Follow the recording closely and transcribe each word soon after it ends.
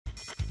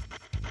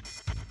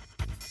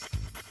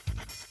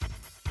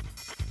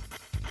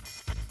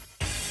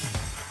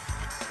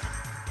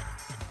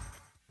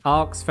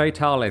Arx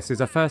Fatalis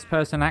is a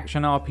first-person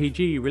action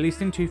RPG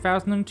released in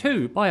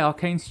 2002 by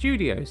Arcane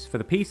Studios for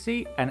the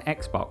PC and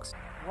Xbox.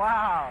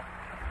 Wow!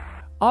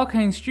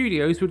 Arcane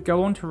Studios would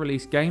go on to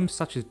release games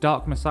such as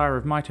Dark Messiah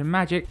of Might and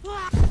Magic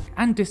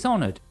and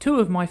Dishonored,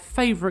 two of my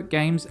favourite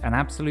games and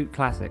absolute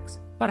classics.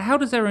 But how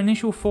does their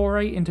initial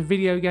foray into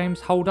video games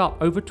hold up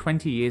over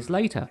 20 years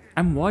later?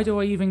 And why do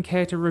I even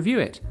care to review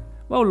it?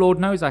 Well, Lord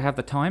knows I have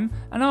the time,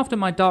 and after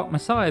my Dark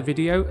Messiah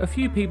video, a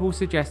few people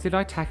suggested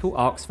I tackle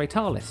Arx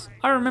Fatalis.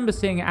 I remember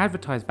seeing it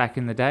advertised back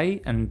in the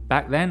day, and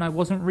back then I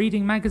wasn't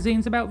reading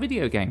magazines about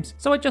video games,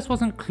 so I just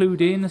wasn't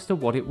clued in as to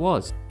what it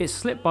was. It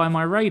slipped by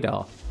my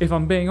radar. If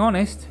I'm being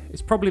honest,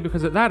 it's probably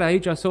because at that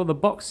age I saw the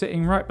box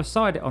sitting right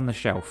beside it on the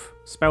shelf.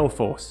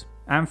 Spellforce.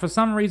 And for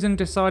some reason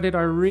decided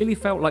I really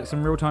felt like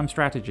some real-time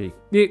strategy.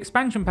 The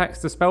expansion packs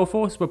to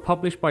Spellforce were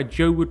published by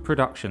Joe Wood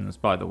Productions,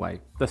 by the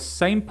way, the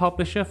same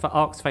publisher for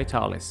Arx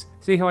Fatalis.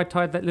 See how I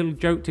tied that little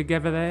joke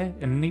together there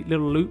in a neat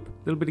little loop?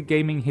 A little bit of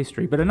gaming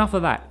history, but enough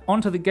of that.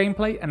 Onto the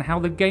gameplay and how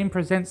the game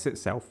presents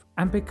itself.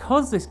 And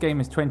because this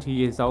game is 20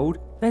 years old,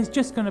 there's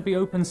just going to be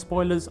open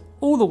spoilers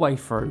all the way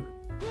through.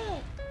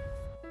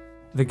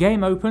 The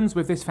game opens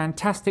with this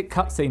fantastic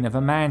cutscene of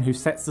a man who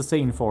sets the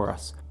scene for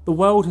us. The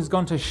world has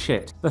gone to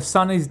shit, the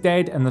sun is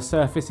dead and the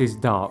surface is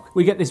dark.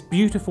 We get this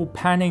beautiful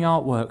panning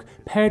artwork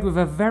paired with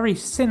a very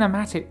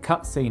cinematic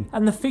cutscene,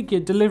 and the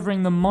figure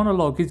delivering the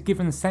monologue is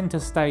given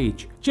centre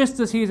stage. Just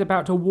as he is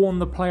about to warn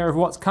the player of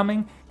what's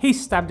coming, he's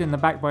stabbed in the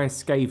back by a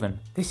Skaven.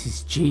 This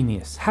is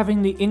genius,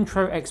 having the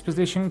intro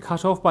exposition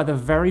cut off by the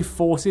very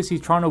forces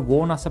he's trying to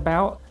warn us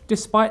about.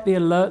 Despite the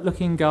alert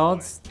looking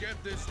guards,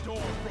 Get this door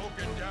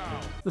broken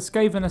down. the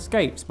Skaven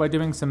escapes by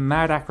doing some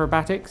mad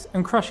acrobatics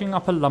and crushing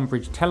up a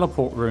Lumbridge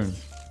teleport rune.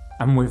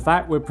 And with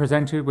that, we're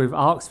presented with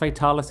Arx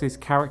Fatalis'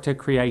 character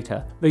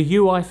creator. The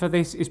UI for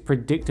this is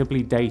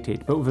predictably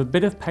dated, but with a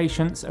bit of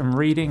patience and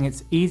reading,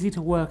 it's easy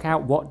to work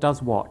out what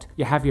does what.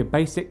 You have your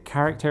basic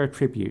character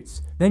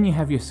attributes. Then you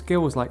have your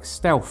skills like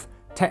stealth,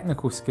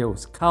 technical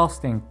skills,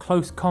 casting,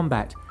 close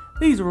combat.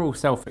 These are all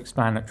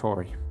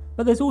self-explanatory.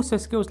 But there's also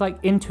skills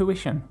like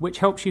intuition, which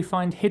helps you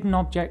find hidden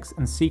objects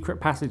and secret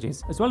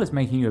passages, as well as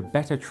making you a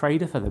better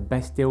trader for the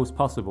best deals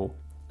possible.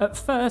 At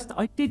first,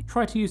 I did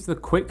try to use the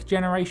quick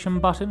generation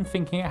button,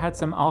 thinking it had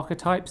some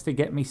archetypes to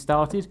get me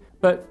started,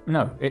 but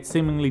no, it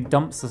seemingly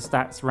dumps the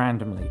stats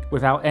randomly,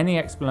 without any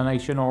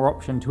explanation or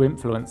option to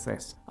influence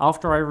this.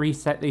 After I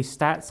reset these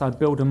stats, I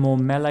build a more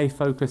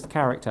melee-focused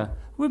character,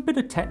 with a bit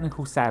of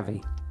technical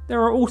savvy.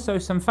 There are also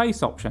some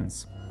face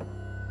options.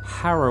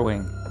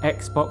 Harrowing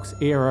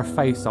Xbox era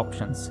face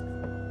options.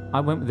 I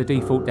went with the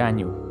default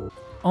Daniel.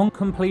 On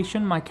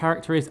completion, my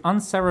character is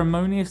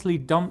unceremoniously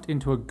dumped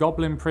into a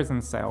goblin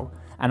prison cell,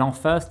 and our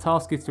first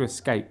task is to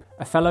escape.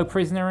 A fellow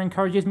prisoner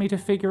encourages me to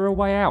figure a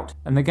way out,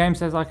 and the game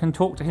says I can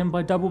talk to him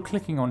by double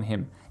clicking on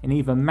him in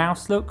either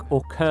mouse look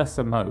or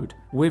cursor mode.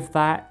 With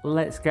that,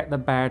 let's get the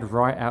bad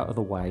right out of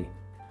the way.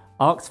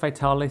 Arx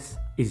Fatalis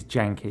is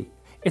janky.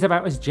 It's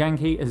about as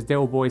janky as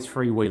Delboy's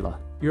Freewheeler.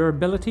 Your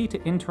ability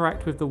to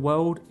interact with the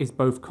world is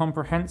both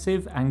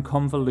comprehensive and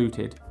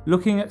convoluted.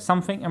 Looking at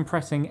something and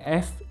pressing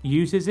F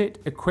uses it,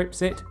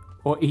 equips it,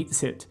 or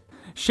eats it.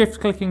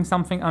 Shift-clicking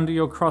something under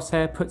your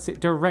crosshair puts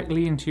it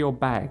directly into your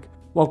bag,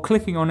 while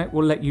clicking on it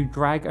will let you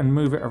drag and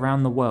move it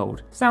around the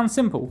world. Sounds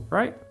simple,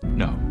 right?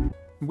 No.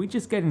 We're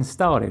just getting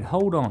started,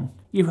 hold on.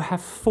 You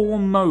have 4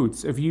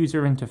 modes of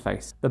user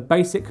interface. The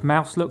basic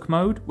mouse look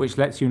mode, which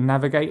lets you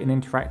navigate and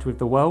interact with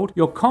the world.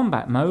 Your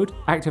combat mode,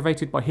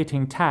 activated by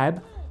hitting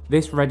tab.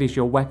 This readies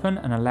your weapon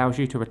and allows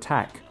you to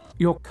attack.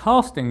 Your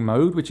casting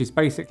mode, which is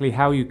basically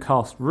how you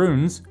cast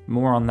runes,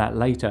 more on that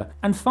later.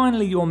 And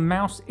finally your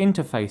mouse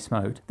interface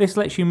mode. This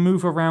lets you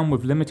move around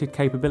with limited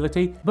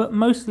capability, but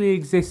mostly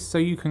exists so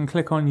you can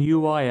click on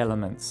UI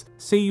elements,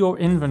 see your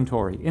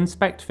inventory,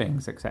 inspect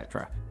things,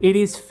 etc. It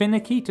is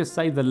finicky to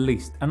say the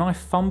least, and I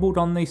fumbled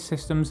on these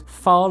systems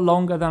far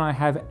longer than I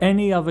have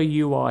any other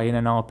UI in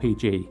an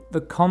RPG.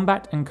 The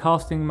combat and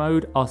casting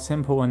mode are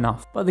simple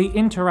enough, but the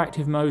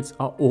interactive modes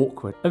are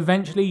awkward.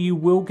 Eventually you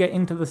will get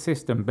into the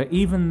system, but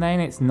even then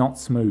it's not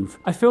smooth.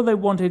 I feel they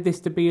wanted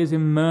this to be as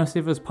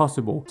immersive as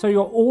possible, so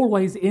you're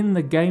always in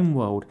the game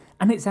world,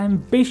 and it's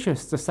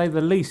ambitious to say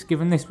the least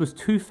given this was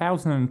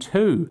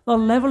 2002. The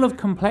level of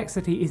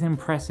complexity is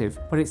impressive,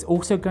 but it's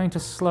also going to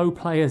slow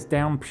players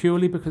down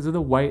purely because of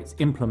the way it's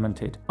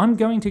implemented. I'm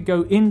going to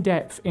go in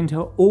depth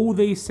into all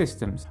these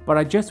systems, but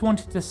I just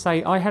wanted to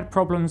say I had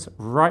problems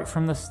right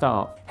from the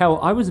start. Hell,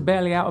 I was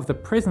barely out of the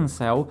prison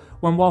cell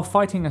when while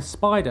fighting a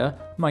spider,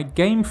 my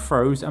game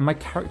froze and my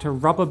character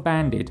rubber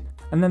banded.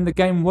 And then the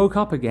game woke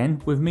up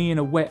again with me in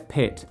a wet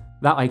pit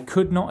that I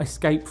could not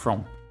escape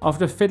from.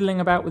 After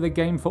fiddling about with the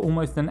game for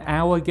almost an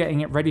hour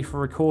getting it ready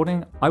for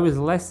recording, I was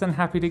less than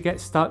happy to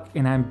get stuck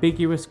in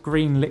ambiguous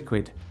green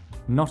liquid.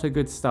 Not a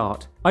good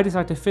start. I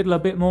decide to fiddle a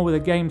bit more with the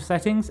game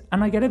settings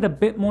and I get it a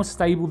bit more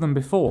stable than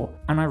before,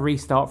 and I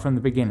restart from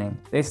the beginning.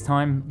 This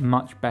time,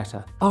 much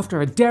better.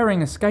 After a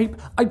daring escape,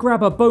 I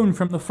grab a bone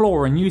from the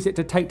floor and use it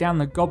to take down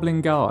the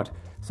goblin guard.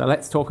 So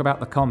let's talk about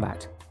the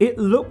combat. It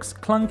looks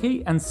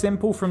clunky and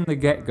simple from the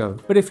get-go,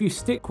 but if you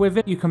stick with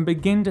it, you can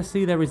begin to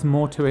see there is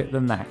more to it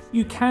than that.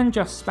 You can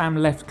just spam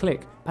left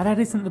click, but that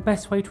isn't the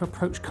best way to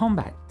approach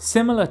combat.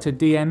 Similar to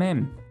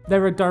DMM,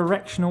 there are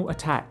directional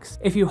attacks.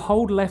 If you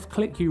hold left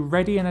click, you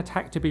ready an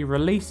attack to be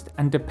released,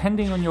 and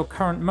depending on your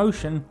current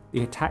motion,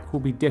 the attack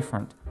will be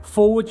different.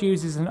 Forward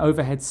uses an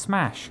overhead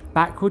smash,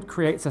 backward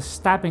creates a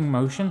stabbing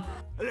motion,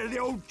 The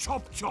old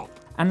chop chop.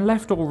 and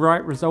left or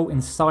right result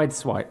in side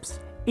swipes.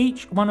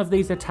 Each one of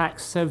these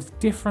attacks serves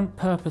different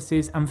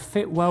purposes and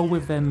fit well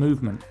with their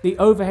movement. The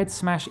overhead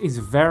smash is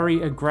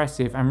very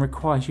aggressive and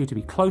requires you to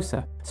be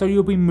closer, so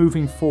you'll be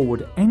moving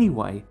forward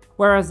anyway,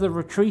 whereas the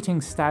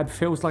retreating stab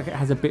feels like it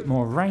has a bit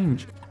more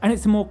range, and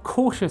it's a more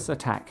cautious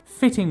attack,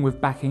 fitting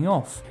with backing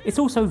off. It's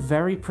also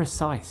very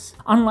precise,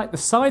 unlike the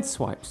side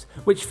swipes,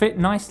 which fit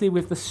nicely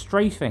with the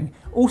strafing,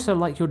 also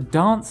like you're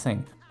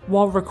dancing,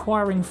 while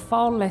requiring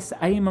far less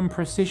aim and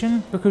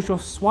precision because you're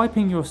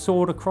swiping your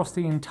sword across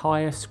the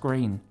entire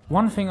screen.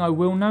 One thing I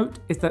will note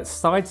is that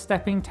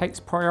sidestepping takes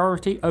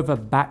priority over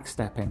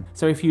backstepping,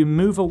 so if you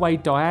move away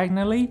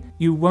diagonally,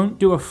 you won't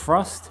do a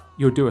thrust,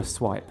 you'll do a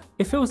swipe.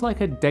 It feels like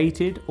a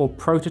dated or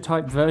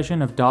prototype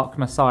version of Dark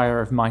Messiah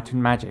of Might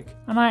and Magic,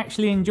 and I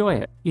actually enjoy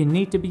it. You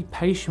need to be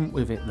patient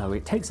with it though,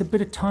 it takes a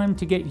bit of time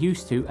to get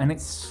used to and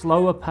it's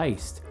slower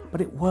paced, but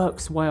it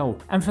works well.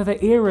 And for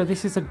the era,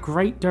 this is a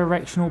great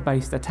directional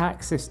based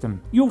attack system.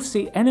 You'll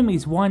see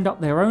enemies wind up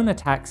their own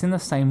attacks in the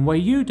same way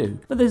you do,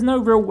 but there's no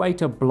real way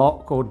to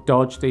block or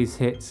dodge these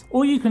hits.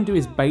 All you can do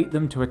is bait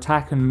them to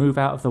attack and move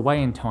out of the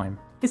way in time.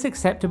 It's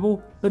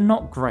acceptable, but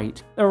not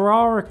great. There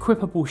are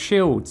equipable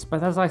shields,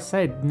 but as I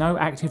said, no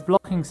active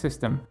blocking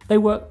system. They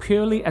work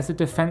purely as a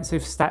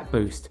defensive stat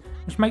boost,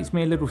 which makes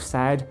me a little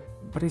sad,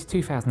 but it's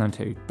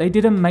 2002. They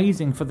did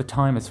amazing for the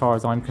time as far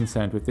as I'm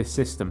concerned with this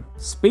system.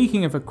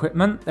 Speaking of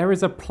equipment, there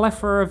is a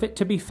plethora of it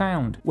to be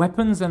found.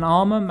 Weapons and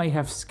armor may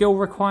have skill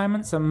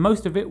requirements and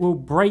most of it will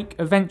break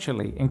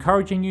eventually,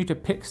 encouraging you to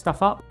pick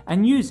stuff up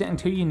and use it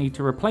until you need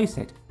to replace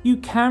it. You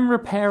can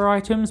repair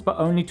items, but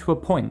only to a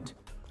point.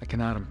 I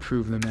cannot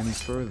improve them any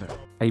further.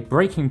 A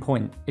breaking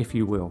point, if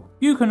you will.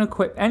 You can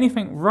equip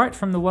anything right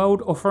from the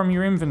world or from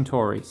your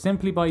inventory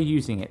simply by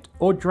using it,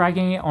 or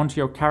dragging it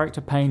onto your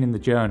character pane in the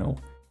journal.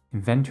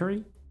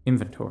 Inventory?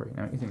 Inventory,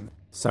 know what you think?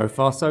 So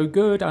far so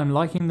good, I'm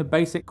liking the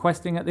basic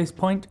questing at this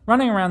point.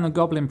 Running around the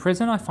goblin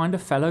prison, I find a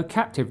fellow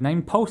captive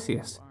named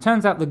Pulsius.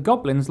 Turns out the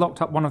goblins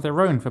locked up one of their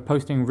own for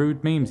posting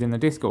rude memes in the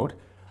Discord.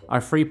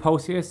 I free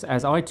Pulsius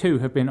as I too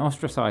have been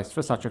ostracized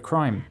for such a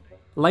crime.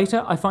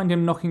 Later, I find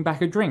him knocking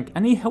back a drink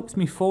and he helps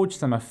me forge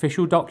some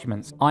official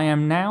documents. I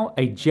am now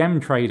a gem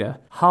trader.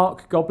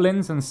 Hark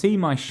goblins and see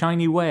my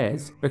shiny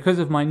wares. Because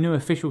of my new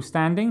official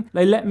standing,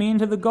 they let me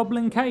into the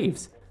goblin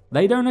caves.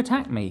 They don't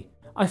attack me.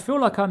 I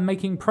feel like I'm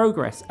making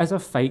progress as a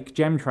fake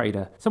gem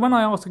trader. So when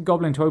I ask a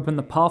goblin to open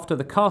the path to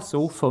the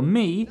castle for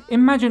me,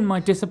 imagine my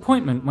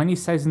disappointment when he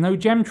says no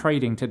gem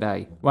trading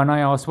today. When I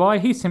ask why,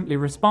 he simply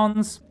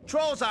responds,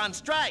 Trolls on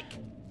strike!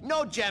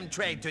 No gem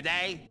trade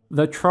today!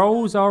 "The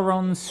trolls are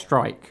on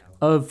strike."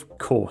 Of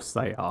course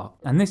they are.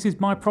 And this is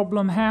my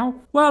problem how?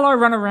 Well, I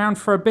run around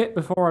for a bit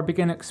before I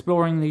begin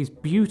exploring these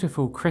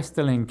beautiful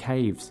crystalline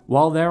caves.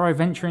 While there I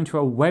venture into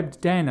a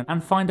webbed den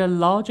and find a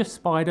larger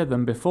spider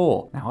than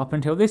before. Now up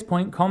until this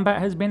point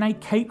combat has been a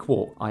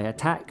cakewalk. I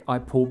attack, I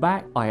pull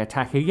back, I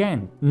attack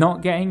again.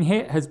 Not getting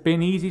hit has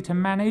been easy to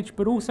manage,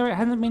 but also it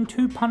hasn't been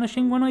too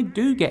punishing when I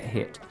do get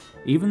hit.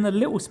 Even the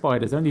little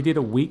spiders only did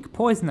a weak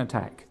poison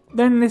attack.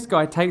 Then this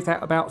guy takes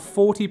out about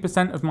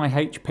 40% of my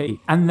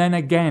HP, and then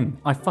again,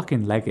 I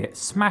fucking leg it,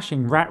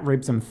 smashing rat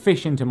ribs and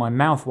fish into my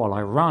mouth while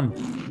I run.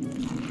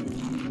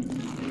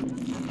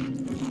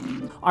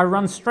 I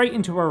run straight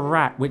into a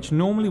rat, which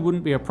normally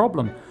wouldn't be a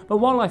problem, but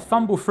while I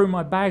fumble through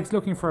my bags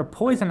looking for a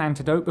poison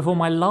antidote before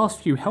my last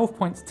few health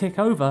points tick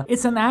over,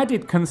 it's an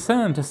added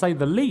concern to say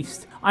the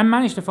least. I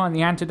manage to find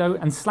the antidote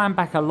and slam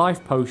back a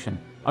life potion.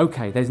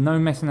 Okay, there's no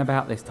messing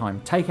about this time.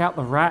 Take out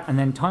the rat and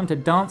then time to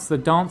dance the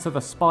dance of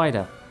the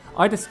spider.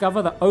 I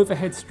discover that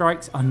overhead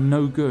strikes are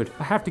no good.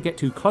 I have to get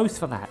too close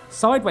for that.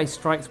 Sideways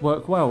strikes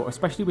work well,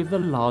 especially with the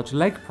large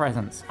leg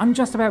presence. I'm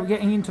just about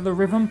getting into the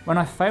rhythm when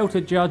I fail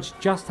to judge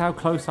just how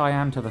close I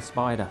am to the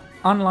spider.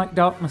 Unlike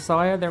Dark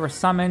Messiah, there are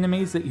some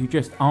enemies that you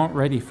just aren't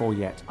ready for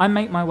yet. I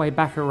make my way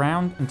back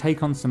around and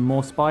take on some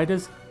more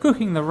spiders,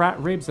 cooking the rat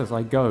ribs as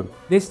I go.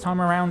 This time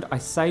around I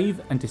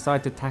save and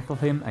decide to tackle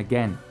him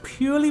again.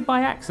 Purely by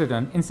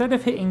accident, instead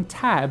of hitting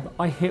tab,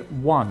 I hit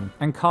 1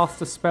 and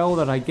cast a spell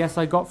that I guess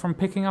I got from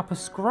picking up a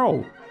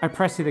scroll. I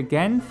press it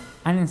again,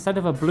 and instead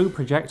of a blue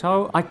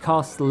projectile, I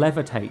cast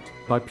levitate.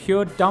 By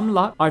pure dumb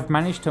luck, I've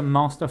managed to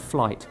master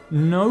flight.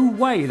 No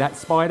way that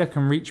spider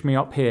can reach me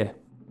up here.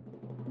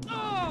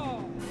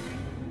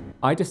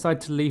 I decide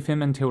to leave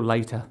him until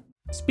later.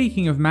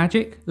 Speaking of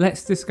magic,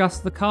 let's discuss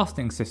the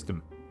casting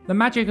system. The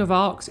magic of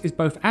arcs is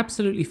both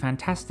absolutely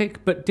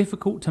fantastic but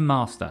difficult to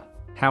master.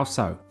 How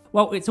so?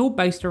 Well, it's all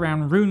based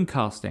around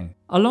runecasting.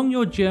 Along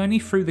your journey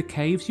through the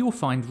caves you'll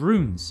find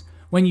runes.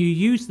 When you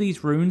use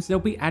these runes they'll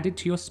be added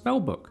to your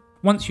spellbook.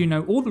 Once you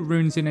know all the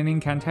runes in an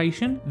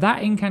incantation,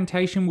 that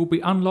incantation will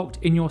be unlocked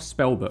in your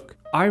spellbook.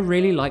 I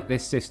really like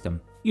this system.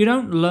 You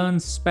don't learn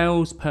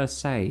spells per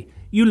se,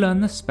 you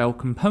learn the spell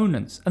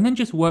components and then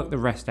just work the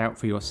rest out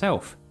for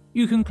yourself.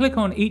 You can click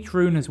on each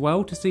rune as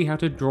well to see how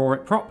to draw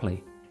it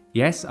properly.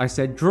 Yes, I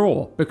said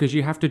draw, because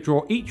you have to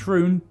draw each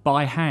rune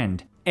by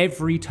hand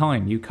every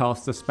time you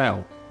cast a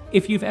spell.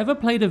 If you've ever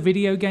played a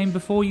video game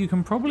before, you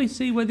can probably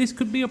see where this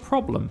could be a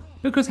problem,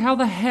 because how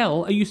the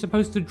hell are you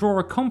supposed to draw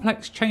a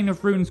complex chain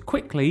of runes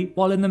quickly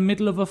while in the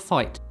middle of a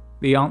fight?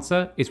 The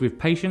answer is with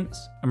patience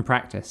and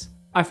practice.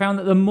 I found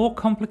that the more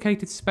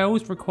complicated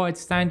spells required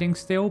standing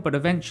still, but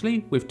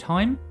eventually, with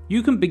time,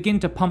 you can begin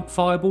to pump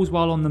fireballs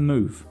while on the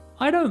move.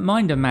 I don't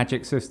mind a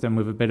magic system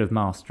with a bit of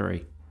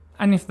mastery.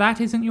 And if that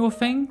isn't your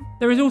thing,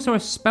 there is also a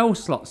spell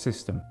slot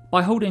system.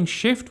 By holding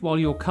shift while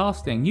you're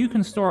casting, you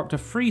can store up to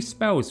 3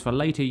 spells for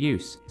later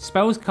use.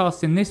 Spells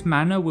cast in this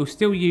manner will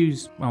still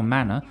use, well,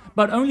 mana,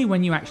 but only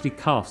when you actually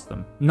cast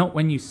them, not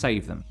when you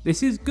save them.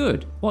 This is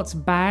good. What's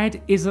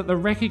bad is that the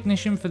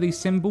recognition for these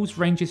symbols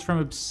ranges from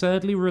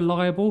absurdly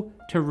reliable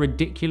to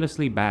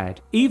ridiculously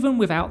bad. Even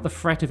without the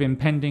threat of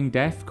impending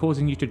death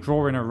causing you to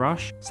draw in a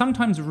rush,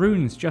 sometimes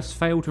runes just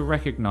fail to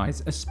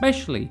recognize,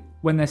 especially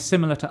when they're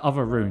similar to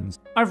other runes.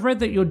 I've read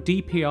that your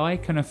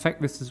DPI can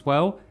affect this as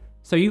well,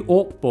 so you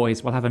AWP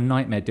boys will have a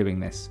nightmare doing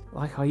this.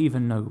 Like I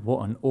even know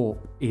what an AWP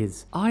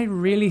is. I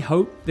really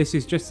hope this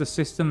is just a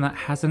system that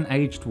hasn't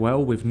aged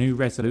well with new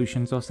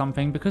resolutions or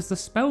something, because the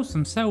spells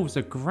themselves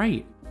are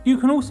great. You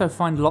can also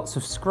find lots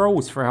of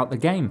scrolls throughout the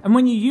game, and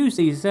when you use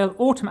these, they'll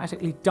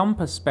automatically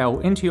dump a spell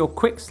into your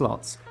quick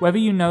slots, whether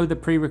you know the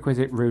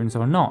prerequisite runes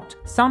or not.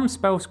 Some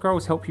spell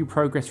scrolls help you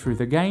progress through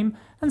the game,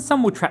 and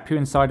some will trap you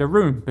inside a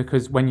room,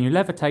 because when you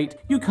levitate,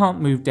 you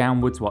can't move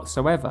downwards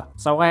whatsoever.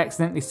 So I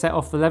accidentally set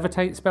off the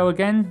levitate spell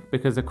again,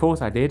 because of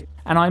course I did,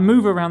 and I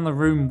move around the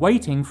room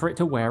waiting for it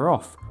to wear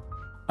off.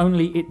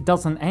 Only it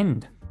doesn't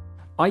end.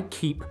 I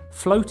keep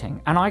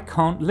floating and I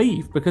can't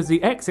leave because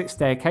the exit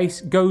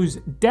staircase goes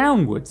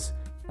downwards.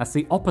 That's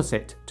the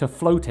opposite to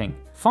floating.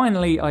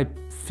 Finally, I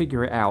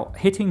figure it out.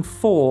 Hitting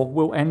 4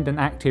 will end an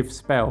active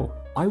spell.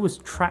 I was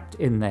trapped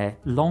in there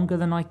longer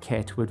than I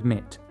care to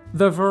admit.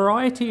 The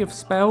variety of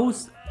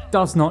spells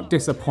does not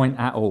disappoint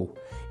at all.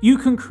 You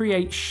can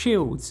create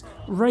shields,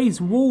 raise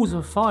walls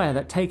of fire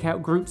that take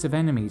out groups of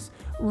enemies,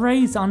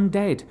 raise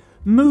undead,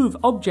 move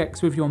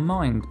objects with your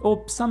mind,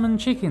 or summon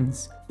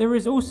chickens. There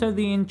is also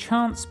the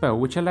enchant spell,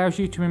 which allows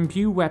you to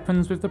imbue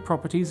weapons with the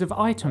properties of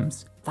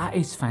items. That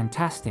is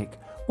fantastic.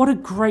 What a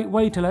great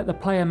way to let the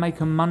player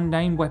make a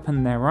mundane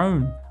weapon their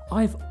own.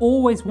 I've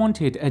always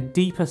wanted a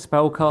deeper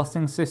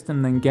spellcasting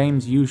system than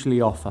games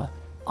usually offer.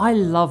 I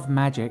love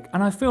magic,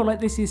 and I feel like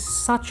this is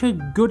such a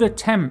good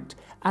attempt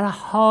at a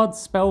hard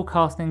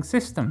spellcasting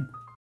system.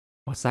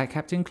 What's that,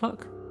 Captain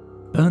Cluck?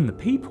 Burn the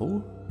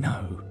people?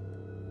 No,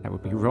 that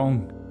would be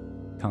wrong.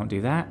 Can't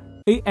do that.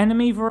 The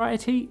enemy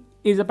variety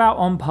is about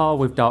on par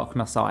with Dark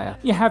Messiah.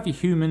 You have your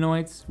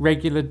humanoids,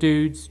 regular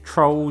dudes,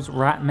 trolls,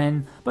 rat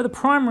men, but the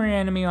primary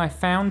enemy I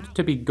found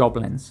to be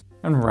goblins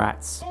and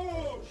rats.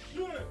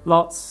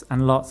 Lots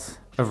and lots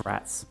of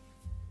rats.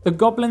 The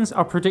goblins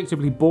are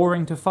predictably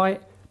boring to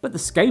fight, but the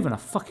Skaven are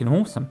fucking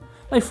awesome.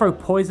 They throw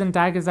poison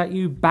daggers at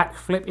you,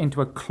 backflip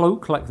into a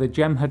cloak like the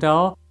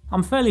Jem'Hadar.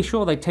 I'm fairly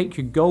sure they take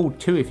your gold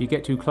too if you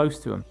get too close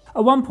to them.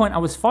 At one point I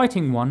was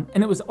fighting one,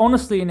 and it was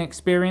honestly an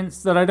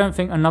experience that I don't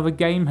think another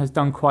game has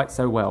done quite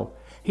so well.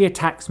 He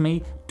attacks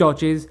me,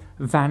 dodges,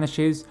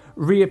 vanishes,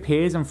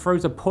 reappears and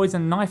throws a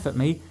poison knife at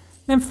me,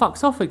 then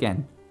fucks off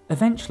again.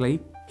 Eventually,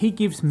 he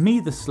gives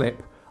me the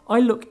slip. I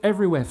look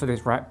everywhere for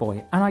this rat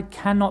boy, and I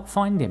cannot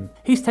find him.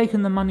 He's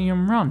taken the money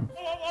and run.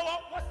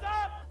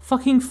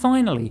 Fucking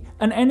finally,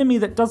 an enemy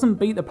that doesn't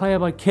beat the player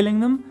by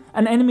killing them,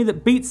 an enemy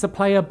that beats the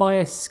player by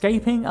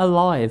escaping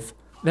alive.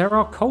 There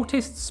are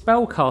cultist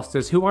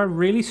spellcasters who I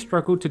really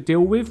struggled to deal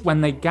with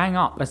when they gang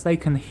up, as they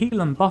can heal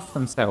and buff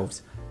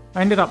themselves.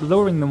 I ended up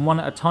luring them one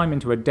at a time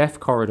into a death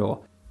corridor.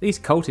 These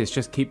cultists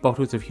just keep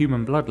bottles of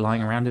human blood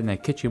lying around in their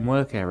kitchen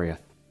work area.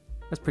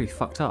 That's pretty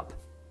fucked up.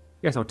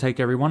 Guess I'll take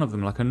every one of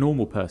them like a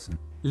normal person.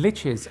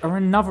 Liches are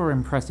another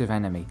impressive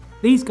enemy.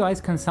 These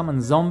guys can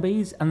summon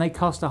zombies and they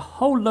cast a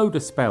whole load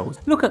of spells.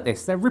 Look at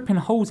this, they're ripping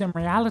holes in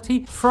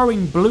reality,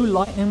 throwing blue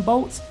lightning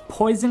bolts,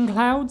 poison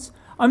clouds.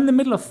 I'm in the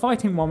middle of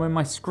fighting one when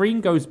my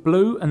screen goes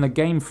blue and the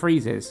game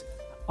freezes.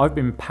 I've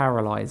been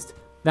paralysed.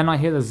 Then I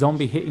hear the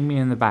zombie hitting me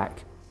in the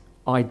back.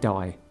 I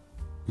die.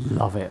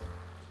 Love it.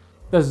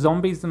 The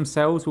zombies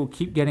themselves will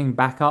keep getting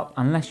back up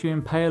unless you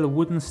impale a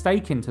wooden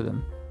stake into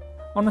them.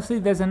 Honestly,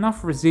 there's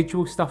enough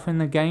residual stuff in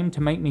the game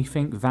to make me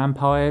think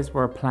vampires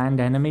were a planned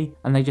enemy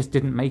and they just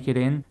didn't make it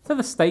in, so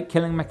the stake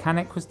killing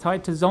mechanic was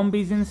tied to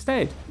zombies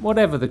instead.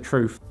 Whatever the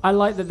truth, I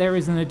like that there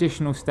is an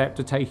additional step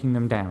to taking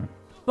them down.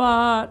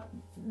 But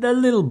a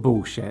little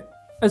bullshit.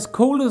 As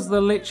cool as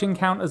the Lich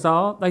encounters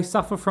are, they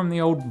suffer from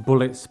the old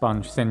bullet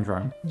sponge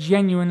syndrome.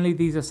 Genuinely,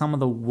 these are some of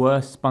the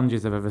worst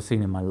sponges I've ever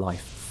seen in my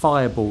life.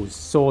 Fireballs,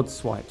 sword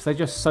swipes, they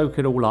just soak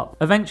it all up.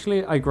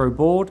 Eventually, I grow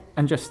bored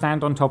and just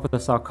stand on top of the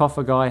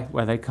sarcophagi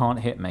where they can't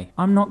hit me.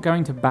 I'm not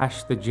going to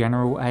bash the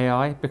general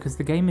AI because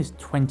the game is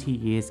 20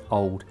 years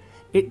old.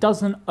 It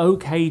does an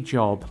okay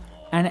job,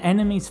 and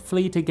enemies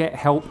flee to get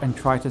help and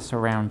try to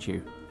surround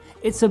you.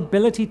 Its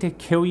ability to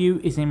kill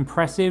you is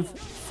impressive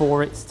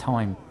for its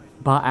time.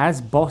 But as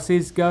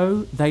bosses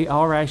go, they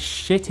are as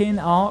shit in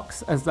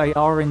Arcs as they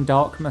are in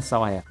Dark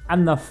Messiah.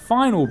 And the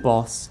final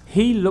boss,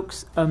 he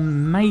looks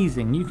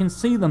amazing. You can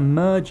see the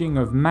merging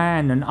of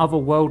man and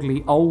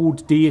otherworldly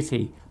old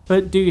deity.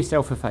 But do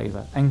yourself a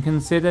favour and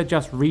consider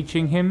just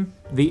reaching him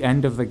the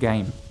end of the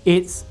game.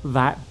 It's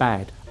that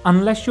bad.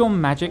 Unless you're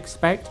magic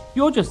spec,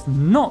 you're just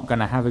not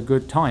gonna have a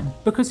good time,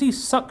 because he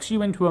sucks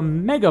you into a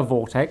mega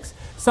vortex,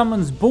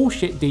 summons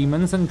bullshit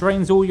demons and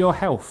drains all your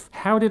health.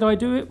 How did I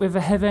do it with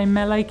a heavy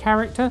melee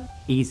character?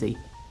 Easy.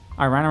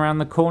 I ran around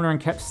the corner and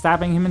kept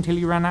stabbing him until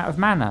he ran out of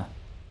mana.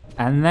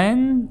 And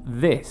then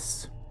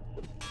this.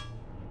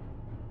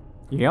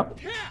 Yep.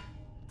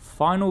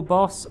 Final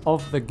boss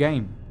of the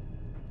game.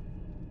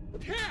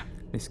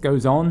 This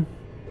goes on.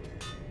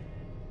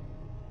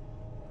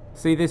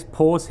 See this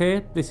pause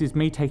here? This is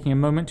me taking a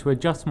moment to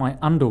adjust my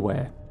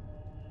underwear.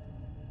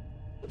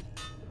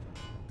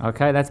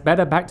 Okay, that's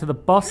better. Back to the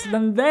boss,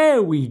 then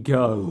there we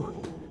go.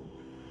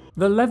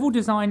 The level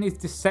design is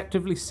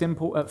deceptively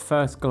simple at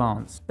first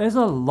glance. There's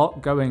a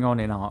lot going on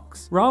in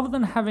Arcs. Rather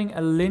than having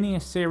a linear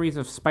series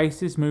of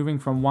spaces moving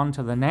from one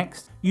to the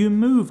next, you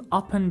move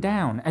up and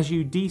down as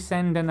you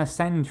descend and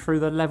ascend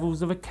through the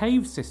levels of a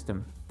cave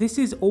system. This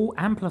is all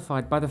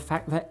amplified by the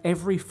fact that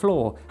every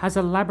floor has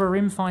a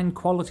labyrinthine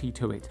quality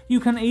to it. You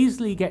can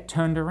easily get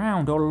turned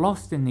around or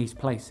lost in these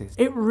places.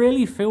 It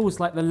really feels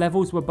like the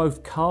levels were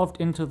both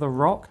carved into the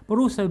rock, but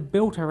also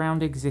built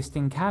around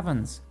existing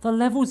caverns. The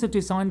levels are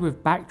designed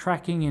with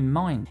backtracking in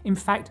mind. In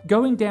fact,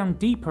 going down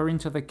deeper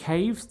into the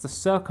caves to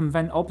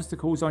circumvent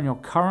obstacles on your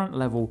current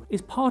level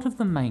is part of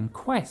the main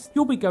quest.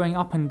 You'll be going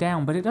up and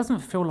down, but it doesn't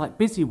feel like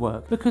busy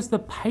work because the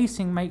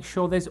pacing makes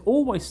sure there's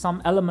always some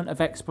element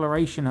of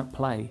exploration at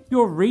play.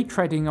 You're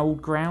retreading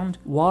old ground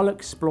while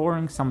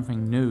exploring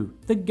something new.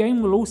 The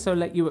game will also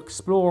let you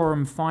explore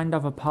and find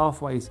other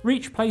pathways,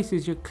 reach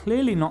places you're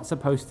clearly not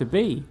supposed to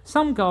be.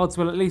 Some guards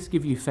will at least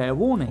give you fair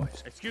warning.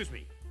 Excuse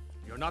me,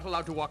 you're not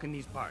allowed to walk in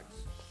these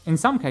parts. In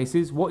some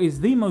cases, what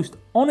is the most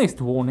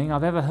honest warning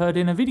I've ever heard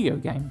in a video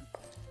game.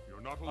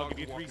 I'll give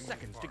you 3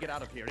 seconds to get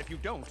out of here. If you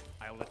don't,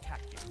 I'll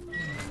attack you.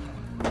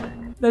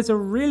 There's a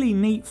really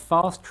neat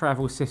fast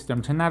travel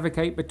system to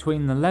navigate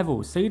between the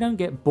levels so you don't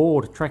get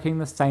bored trekking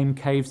the same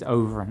caves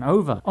over and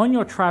over. On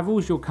your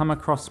travels you'll come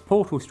across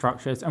portal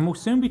structures and will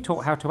soon be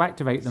taught how to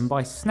activate them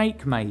by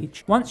Snake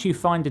Mage. Once you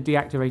find a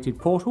deactivated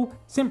portal,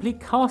 simply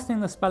casting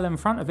the spell in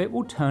front of it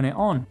will turn it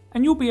on,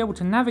 and you'll be able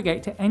to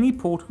navigate to any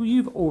portal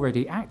you've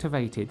already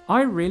activated.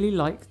 I really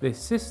like this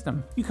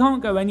system. You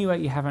can't go anywhere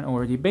you haven't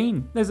already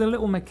been. There's a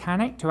little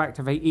mechanic to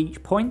activate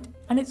each point,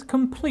 and it's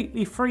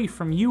completely free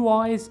from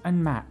UIs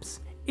and maps.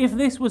 If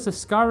this was a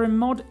Skyrim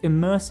mod,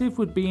 immersive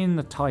would be in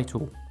the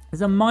title.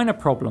 There's a minor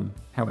problem,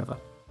 however.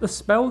 The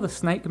spell the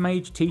Snake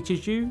Mage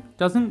teaches you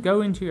doesn't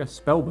go into your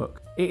spellbook.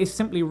 It is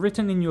simply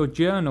written in your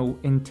journal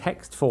in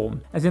text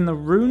form, as in the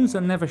runes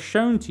are never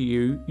shown to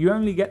you, you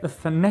only get the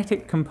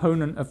phonetic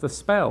component of the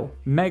spell,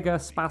 Mega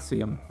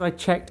Spatium. I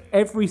checked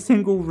every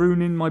single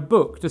rune in my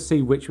book to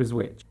see which was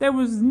which. There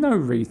was no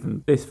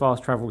reason this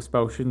fast travel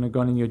spell shouldn't have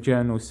gone in your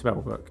journal's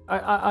spellbook.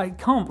 I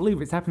can't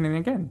believe it's happening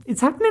again.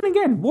 It's happening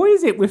again! What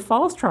is it with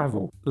fast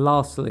travel?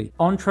 Lastly,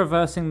 on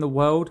traversing the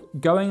world,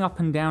 going up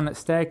and down at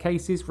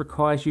staircases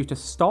requires you to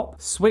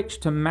stop, switch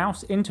to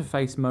mouse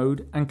interface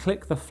mode, and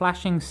click the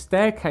flashing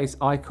staircase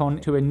icon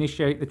to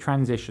initiate the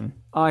transition.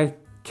 I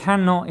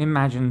cannot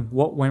imagine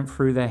what went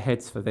through their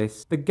heads for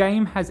this. The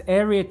game has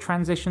area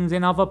transitions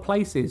in other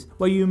places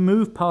where you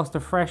move past a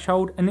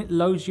threshold and it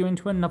loads you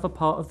into another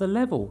part of the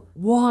level.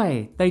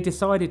 Why they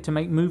decided to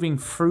make moving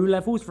through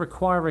levels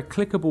require a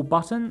clickable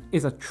button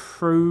is a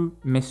true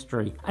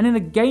mystery. And in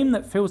a game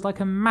that feels like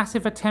a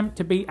massive attempt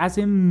to be as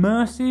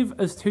immersive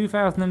as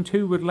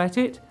 2002 would let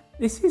it,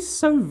 this is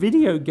so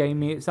video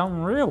gamey it's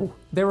unreal.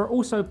 There are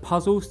also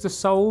puzzles to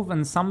solve,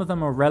 and some of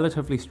them are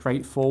relatively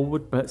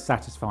straightforward but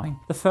satisfying.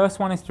 The first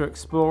one is to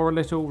explore a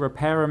little,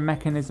 repair a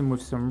mechanism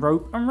with some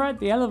rope, and ride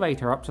the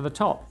elevator up to the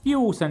top. You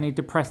also need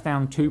to press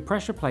down 2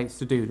 pressure plates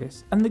to do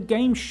this, and the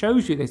game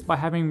shows you this by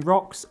having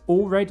rocks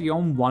already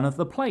on one of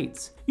the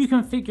plates. You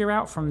can figure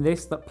out from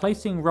this that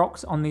placing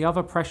rocks on the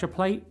other pressure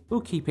plate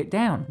will keep it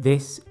down.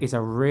 This is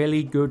a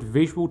really good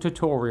visual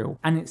tutorial,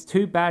 and it's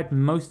too bad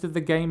most of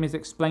the game is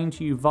explained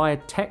to you via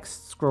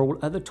text scroll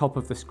at the top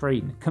of the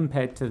screen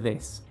compared to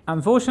this.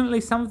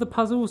 Unfortunately, some of the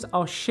puzzles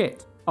are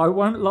shit, I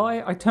won't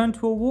lie, I turned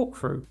to a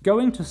walkthrough,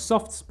 going to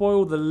soft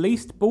spoil the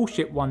least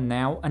bullshit one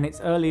now, and it's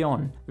early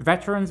on.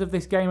 Veterans of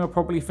this game are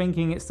probably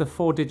thinking it's the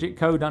 4-digit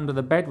code under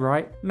the bed,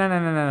 right?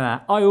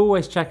 No, I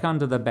always check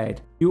under the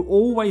bed. You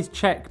always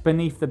check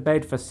beneath the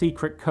bed for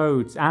secret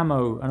codes,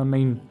 ammo, and I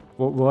mean,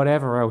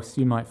 whatever else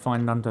you might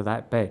find under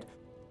that bed.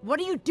 What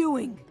are you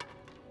doing?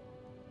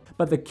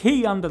 But the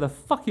key under the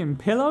fucking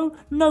pillow?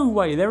 No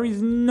way, there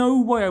is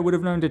no way I would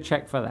have known to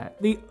check for that.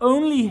 The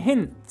only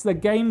hint the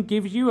game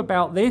gives you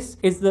about this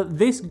is that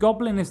this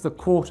goblin is the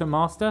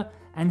quartermaster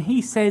and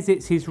he says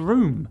it's his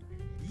room.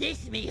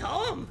 This me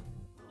home?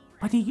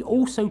 But he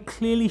also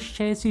clearly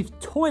shares his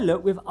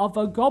toilet with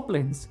other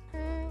goblins.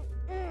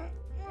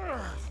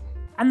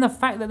 And the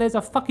fact that there's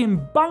a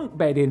fucking bunk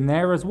bed in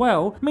there as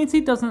well means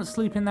he doesn't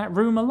sleep in that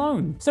room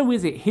alone. So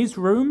is it his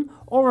room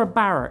or a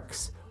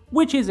barracks?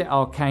 Which is it,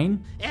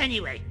 Arcane?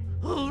 Anyway,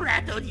 who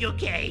rattled your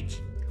cage?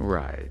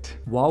 Right.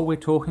 While we're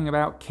talking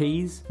about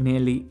keys,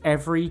 nearly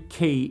every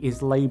key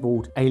is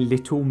labelled a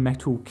little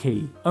metal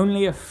key.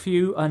 Only a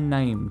few are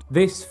named.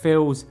 This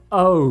feels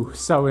oh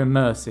so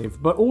immersive,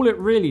 but all it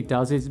really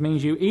does is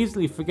means you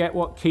easily forget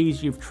what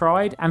keys you've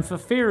tried, and for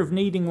fear of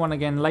needing one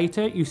again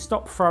later, you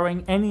stop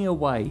throwing any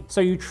away. So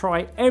you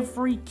try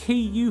every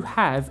key you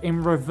have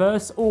in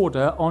reverse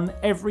order on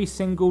every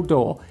single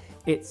door.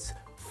 It's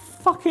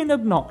fucking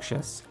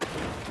obnoxious.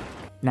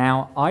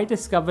 Now, I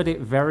discovered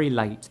it very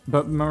late,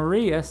 but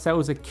Maria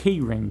sells a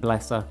keyring,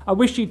 bless her. I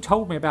wish she'd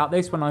told me about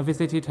this when I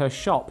visited her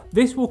shop.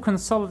 This will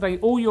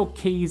consolidate all your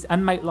keys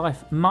and make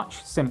life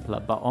much simpler,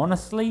 but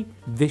honestly,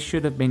 this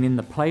should have been in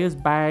the players'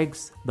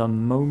 bags the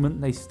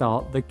moment they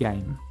start the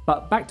game.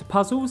 But back to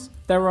puzzles,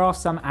 there are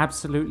some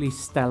absolutely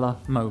stellar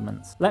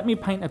moments. Let me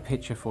paint a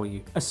picture for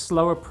you. A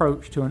slow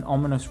approach to an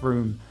ominous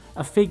room.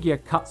 A figure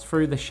cuts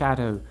through the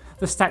shadow.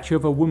 The statue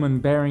of a woman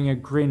bearing a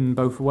grin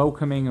both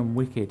welcoming and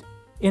wicked.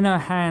 In her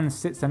hand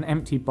sits an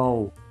empty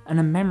bowl, and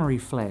a memory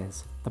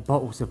flares, the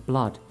bottles of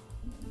blood.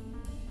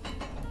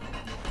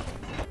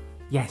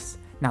 Yes,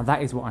 now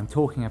that is what I'm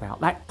talking about.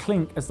 That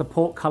clink as the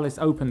portcullis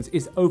opens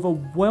is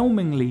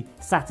overwhelmingly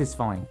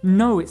satisfying.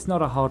 No, it's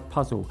not a hard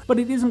puzzle, but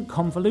it isn't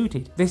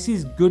convoluted. This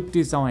is good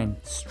design,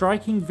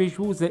 striking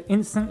visuals that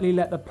instantly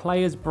let the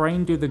player's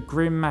brain do the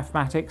grim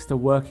mathematics to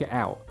work it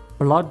out.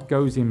 Blood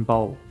goes in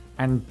bowl.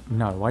 And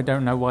no, I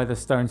don't know why the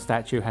stone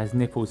statue has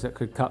nipples that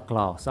could cut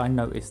glass, I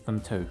noticed them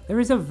too. There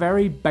is a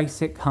very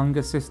basic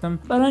hunger system,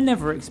 but I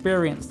never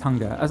experienced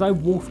hunger as I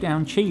wolf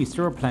down cheese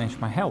to replenish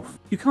my health.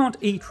 You can't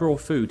eat raw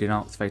food in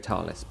Arx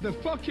Fatalis. The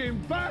fucking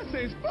bass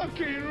is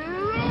fucking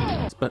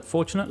raw! But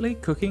fortunately,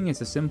 cooking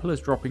is as simple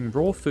as dropping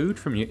raw food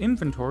from your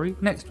inventory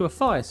next to a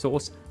fire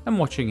source and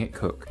watching it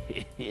cook.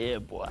 Yeah,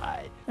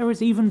 boy. There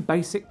is even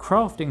basic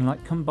crafting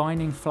like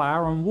combining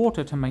flour and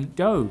water to make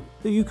dough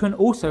that you can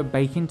also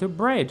bake into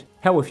bread.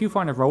 Hell, if you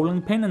find a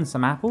rolling pin and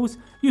some apples,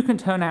 you can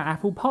turn out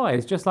apple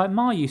pies just like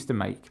Ma used to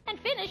make. And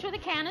finish with a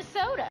can of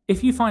soda.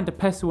 If you find a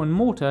pestle and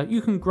mortar,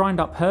 you can grind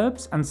up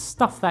herbs and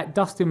stuff that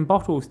dust in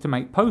bottles to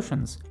make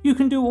potions. You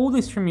can do all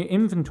this from your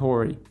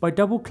inventory by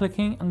double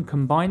clicking and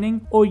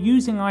combining or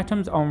using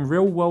items on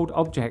real world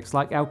objects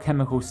like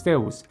alchemical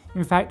stills.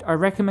 In fact, I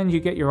recommend you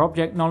get your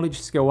object knowledge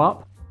skill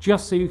up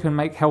just so you can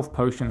make health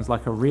potions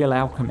like a real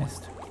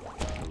alchemist.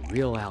 A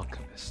real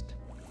alchemist.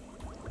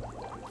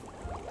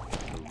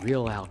 A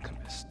real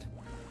alchemist.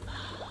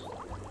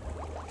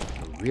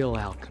 A real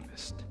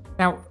alchemist.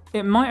 Now,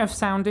 it might have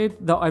sounded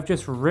that I've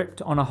just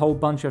ripped on a whole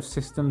bunch of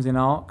systems in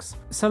Arx,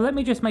 so let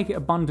me just make it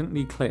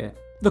abundantly clear.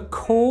 The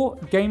core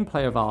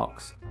gameplay of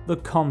Arx, the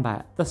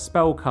combat, the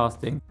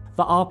spellcasting,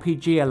 the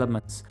RPG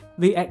elements,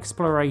 the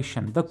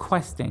exploration, the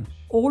questing,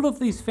 all of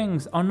these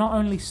things are not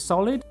only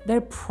solid,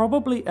 they're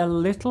probably a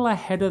little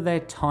ahead of their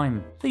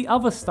time. The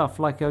other stuff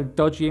like a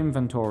dodgy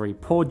inventory,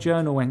 poor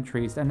journal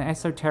entries, and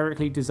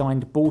esoterically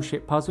designed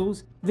bullshit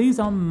puzzles, these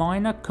are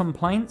minor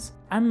complaints,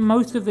 and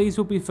most of these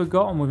will be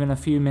forgotten within a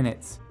few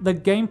minutes. The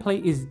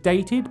gameplay is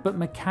dated but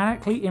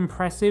mechanically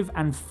impressive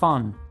and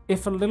fun,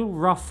 if a little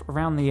rough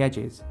around the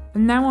edges.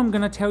 And now I'm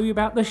going to tell you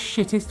about the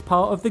shittest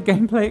part of the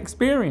gameplay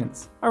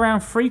experience. Around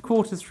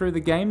 3/4 through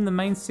the game, the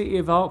main city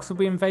of Arx will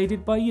be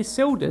invaded by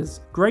Ysildes,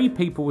 grey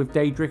people with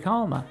Daedric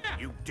armour.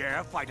 You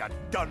dare fight a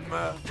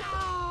Dunmer?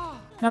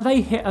 Now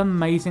they hit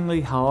amazingly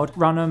hard,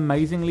 run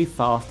amazingly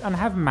fast, and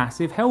have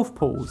massive health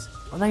pools,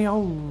 but they are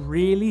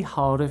really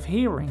hard of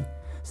hearing.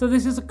 So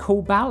this is a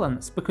cool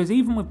balance, because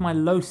even with my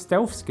low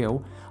stealth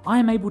skill, I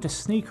am able to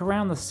sneak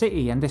around the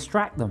city and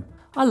distract them.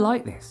 I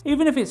like this.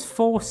 Even if it's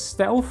forced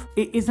stealth,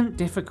 it isn't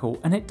difficult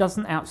and it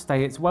doesn't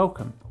outstay its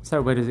welcome.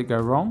 So where does it go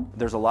wrong?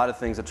 There's a lot of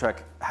things that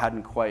Trek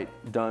hadn't quite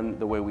done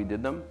the way we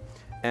did them,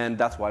 and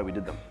that's why we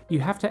did them.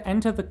 You have to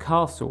enter the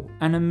castle,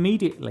 and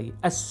immediately,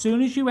 as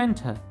soon as you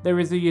enter, there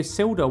is a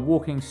Ysilde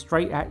walking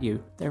straight at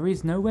you. There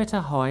is nowhere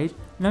to hide,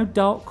 no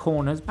dark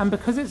corners, and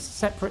because it's a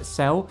separate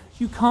cell,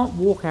 you can't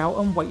walk out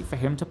and wait for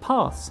him to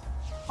pass.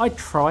 I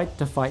tried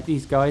to fight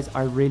these guys,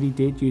 I really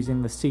did,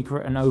 using the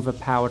secret and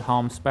overpowered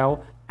harm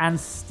spell, and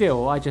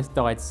still I just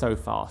died so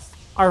fast.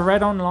 I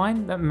read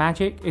online that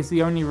magic is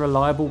the only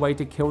reliable way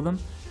to kill them,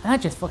 And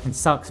that just fucking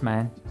sucks,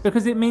 man.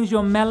 Because it means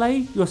your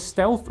melee, your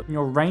stealth, and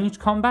your ranged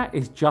combat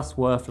is just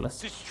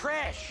worthless. It's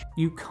trash.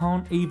 You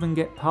can't even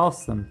get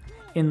past them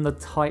in the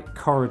tight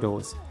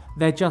corridors.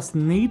 They're just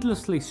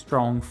needlessly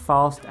strong,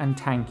 fast, and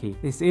tanky.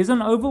 This is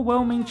an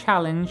overwhelming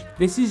challenge.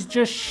 This is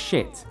just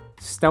shit.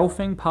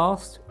 Stealthing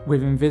past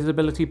with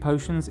invisibility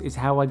potions is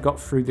how I got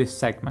through this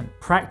segment.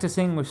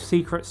 Practicing with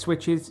secret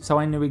switches so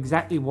I knew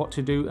exactly what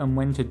to do and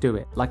when to do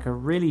it, like a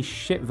really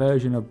shit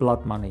version of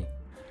Blood Money.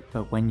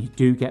 But when you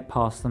do get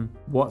past them,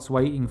 what's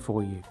waiting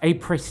for you? A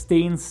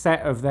pristine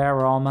set of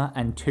their armor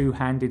and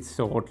two-handed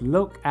sword.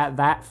 Look at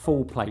that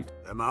full plate.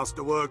 The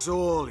masterwork's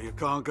all, you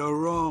can't go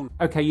wrong.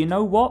 Okay, you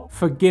know what?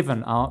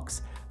 Forgiven,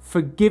 Arcs.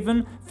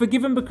 Forgiven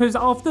because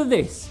after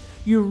this,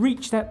 you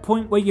reach that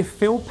point where you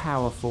feel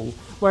powerful,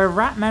 where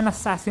Ratman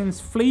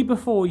assassins flee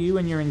before you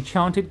and your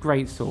enchanted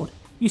greatsword.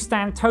 You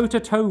stand toe to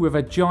toe with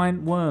a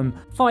giant worm,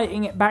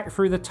 fighting it back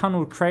through the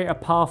tunnel to create a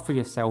path for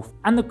yourself,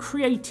 and the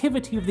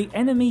creativity of the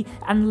enemy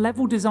and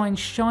level design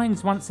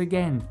shines once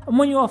again. And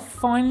when you are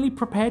finally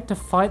prepared to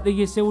fight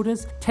the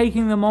Ysildes,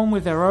 taking them on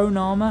with their own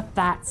armor,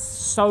 that's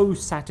so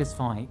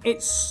satisfying.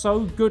 It's so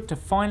good to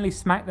finally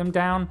smack them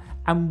down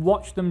and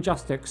watch them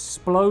just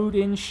explode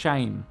in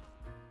shame.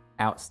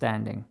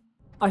 Outstanding.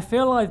 I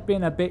feel I've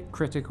been a bit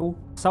critical,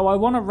 so I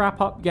want to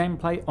wrap up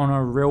gameplay on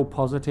a real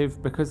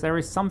positive because there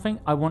is something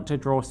I want to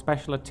draw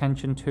special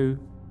attention to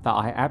that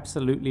I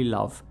absolutely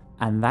love,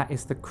 and that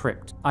is the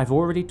Crypt. I've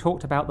already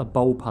talked about the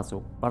bowl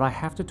puzzle, but I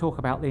have to talk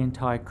about the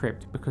entire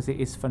Crypt because it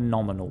is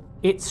phenomenal.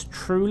 It's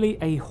truly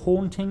a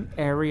haunting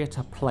area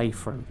to play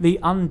through. The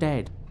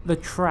undead, the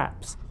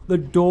traps, the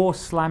door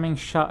slamming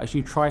shut as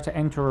you try to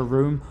enter a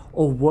room,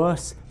 or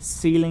worse,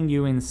 sealing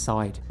you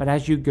inside. But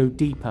as you go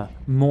deeper,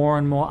 more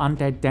and more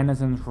undead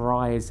denizens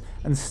rise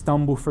and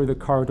stumble through the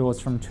corridors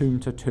from tomb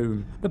to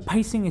tomb. The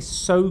pacing is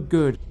so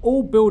good,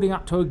 all building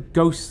up to a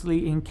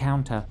ghostly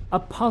encounter, a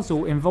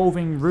puzzle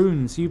involving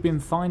runes you've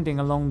been finding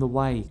along the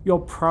way. Your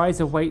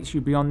prize awaits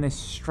you beyond this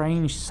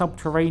strange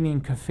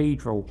subterranean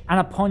cathedral, and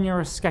upon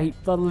your escape,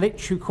 the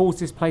Lich who calls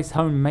this place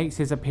home makes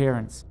his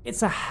appearance.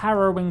 It's a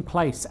harrowing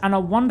place and a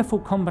wonderful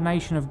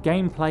combination of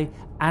gameplay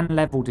and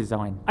level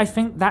design. I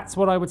think that's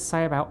what I would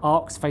say about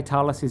Arx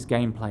Fatalis'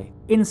 gameplay.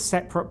 In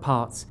separate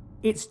parts,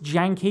 it's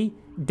janky,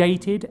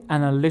 dated,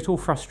 and a little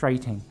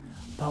frustrating.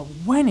 But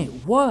when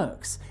it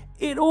works,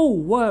 it all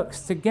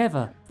works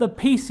together. The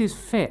pieces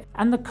fit,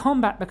 and the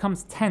combat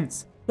becomes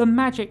tense. The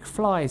magic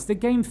flies, the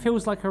game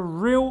feels like a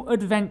real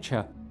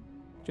adventure.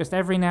 Just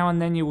every now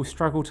and then you will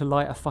struggle to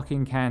light a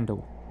fucking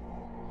candle.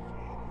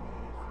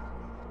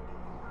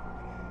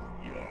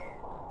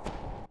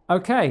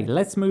 Okay,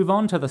 let's move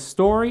on to the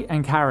story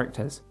and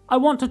characters. I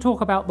want to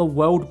talk about the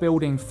world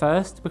building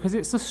first because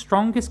it's the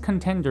strongest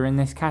contender in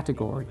this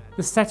category.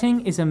 The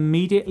setting is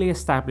immediately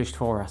established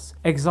for us.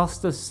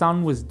 Exhauster's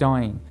sun was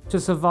dying. To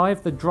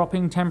survive the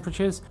dropping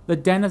temperatures, the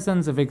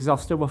denizens of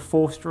Exhauster were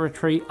forced to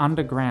retreat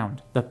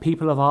underground. The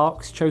people of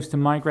Arx chose to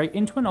migrate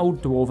into an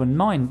old dwarven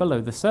mine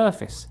below the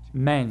surface.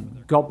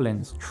 Men,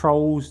 goblins,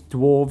 trolls,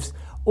 dwarves,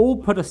 all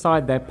put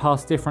aside their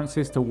past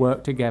differences to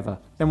work together.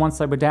 Then once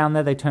they were down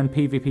there, they turned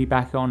PvP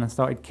back on and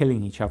started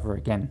killing each other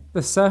again.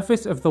 The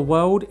surface of the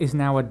world is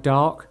now a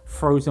dark,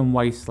 frozen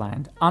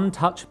wasteland,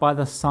 untouched by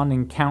the sun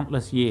in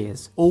countless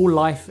years. All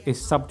life is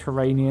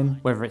subterranean,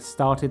 whether it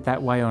started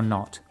that way or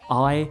not.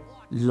 I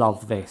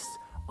love this.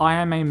 I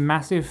am a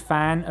massive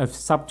fan of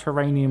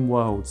subterranean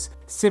worlds,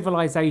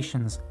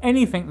 civilizations,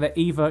 anything that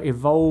either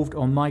evolved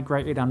or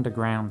migrated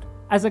underground.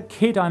 As a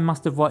kid, I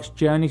must have watched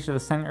Journey to the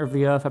Center of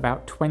the Earth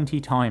about 20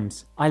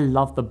 times. I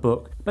love the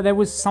book, but there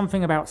was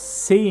something about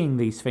seeing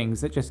these things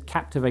that just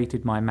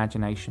captivated my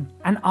imagination.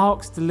 And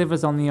Arx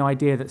delivers on the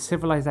idea that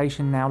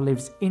civilization now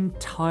lives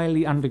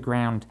entirely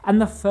underground,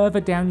 and the further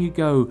down you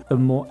go, the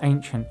more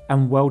ancient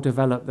and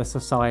well-developed the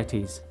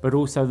societies, but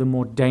also the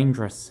more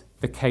dangerous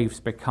the caves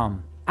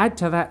become. Add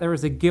to that, there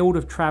is a guild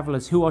of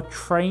travellers who are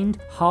trained,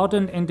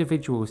 hardened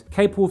individuals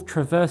capable of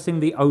traversing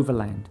the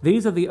overland.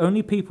 These are the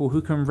only people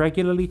who can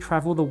regularly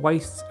travel the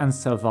wastes and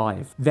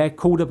survive. They're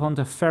called upon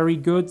to ferry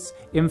goods,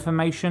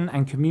 information,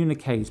 and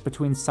communiques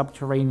between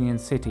subterranean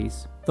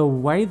cities. The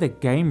way the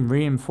game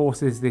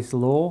reinforces this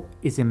lore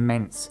is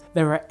immense.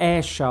 There are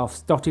air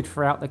shafts dotted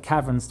throughout the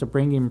caverns to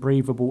bring in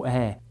breathable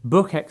air.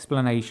 Book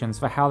explanations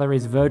for how there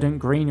is verdant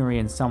greenery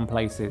in some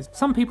places.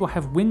 Some people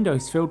have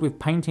windows filled with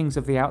paintings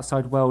of the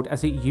outside world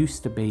as it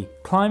used to be.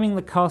 Climbing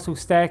the castle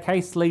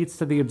staircase leads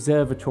to the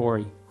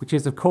observatory, which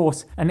is of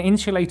course an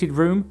insulated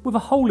room with a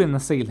hole in the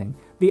ceiling,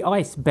 the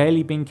ice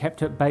barely being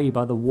kept at bay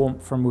by the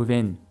warmth from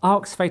within.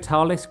 Arx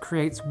Fatalis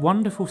creates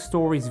wonderful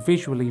stories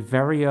visually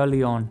very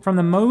early on, from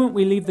the moment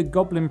we leave the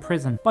goblin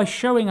prison, by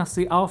showing us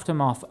the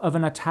aftermath of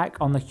an attack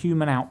on the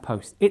human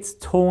outpost. It's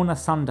torn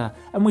asunder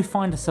and we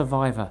find a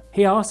survivor.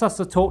 He asks us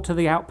to talk to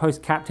the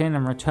outpost captain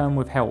and return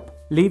with help.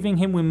 Leaving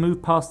him, we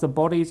move past the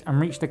bodies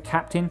and reach the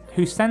captain,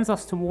 who sends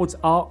us towards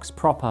Arx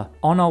proper.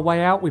 On our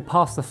way out, we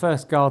pass the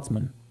first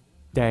guardsman.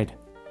 Dead.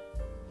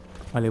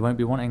 Well, he won't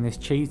be wanting this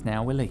cheese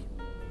now, will he?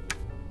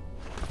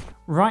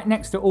 Right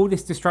next to all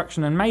this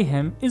destruction and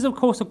mayhem is of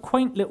course a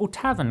quaint little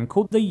tavern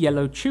called the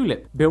Yellow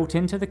Tulip, built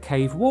into the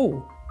cave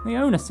wall. The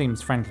owner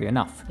seems friendly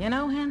enough. You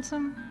know,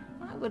 handsome,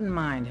 I wouldn't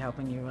mind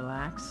helping you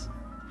relax,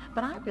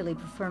 but I really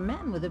prefer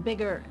men with a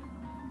bigger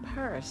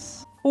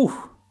purse.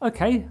 Ooh,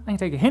 okay, I can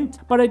take a hint,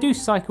 but I do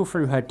cycle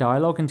through her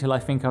dialogue until I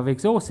think I've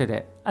exhausted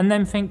it, and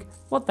then think,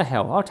 what the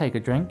hell, I'll take a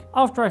drink.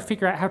 After I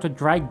figure out how to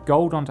drag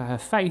gold onto her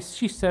face,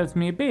 she serves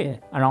me a beer,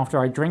 and after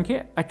I drink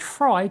it, I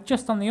try,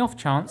 just on the off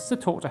chance, to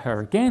talk to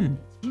her again.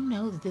 You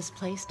know that this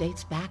place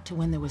dates back to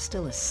when there was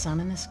still a sun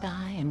in the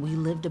sky and we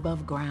lived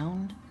above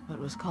ground? But it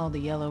was called the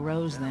Yellow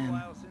Rose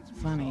then.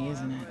 Funny,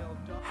 isn't it?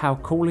 How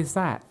cool is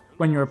that?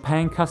 When you're a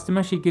paying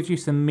customer, she gives you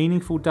some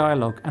meaningful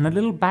dialogue and a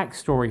little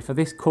backstory for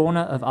this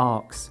corner of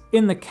Arx.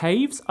 In the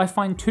caves, I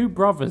find two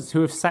brothers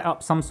who have set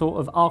up some sort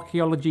of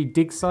archaeology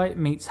dig site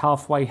meets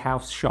halfway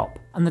house shop.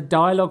 And the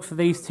dialogue for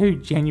these two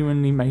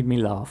genuinely made me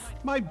laugh.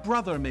 My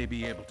brother may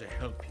be able to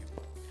help you.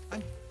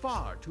 I'm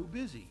far too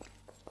busy.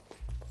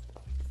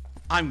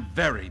 I'm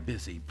very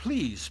busy.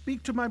 Please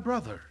speak to my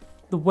brother.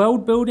 The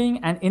world building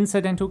and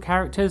incidental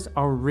characters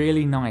are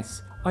really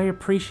nice. I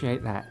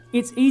appreciate that.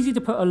 It's easy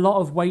to put a lot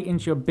of weight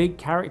into your big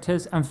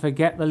characters and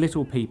forget the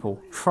little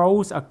people.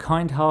 Trolls are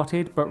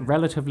kind-hearted but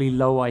relatively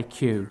low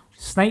IQ.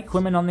 Snake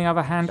women on the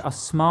other hand are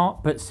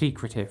smart but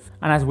secretive.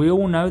 And as we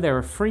all know, there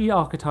are three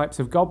archetypes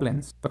of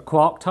goblins. The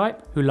quark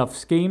type, who love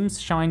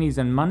schemes, shinies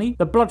and money.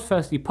 The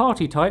bloodthirsty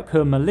party type,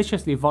 who are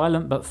maliciously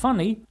violent but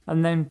funny.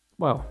 And then,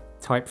 well,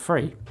 type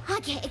 3. I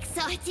get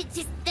excited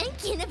just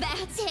thinking about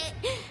it.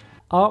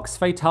 Arx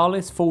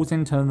Fatalis falls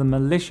into the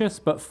malicious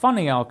but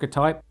funny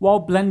archetype while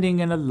blending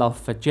in a love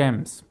for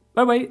gems.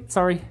 Oh wait,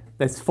 sorry,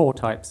 there's 4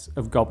 types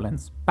of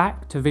goblins.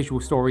 Back to visual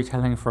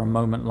storytelling for a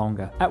moment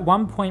longer. At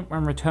one point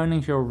when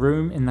returning to your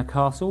room in the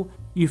castle,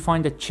 you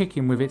find a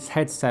chicken with its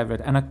head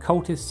severed and a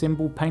cultist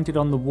symbol painted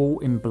on the wall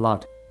in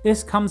blood.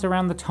 This comes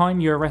around the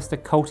time you arrest a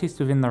cultist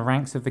within the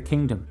ranks of the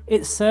kingdom.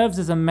 It serves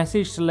as a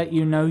message to let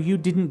you know you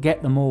didn't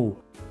get them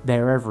all.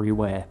 They're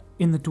everywhere.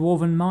 In the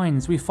Dwarven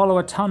Mines, we follow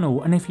a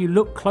tunnel, and if you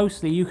look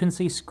closely you can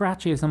see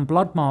scratches and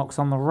blood marks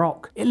on the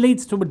rock. It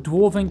leads to a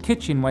Dwarven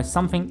kitchen where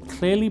something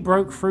clearly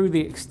broke through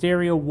the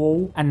exterior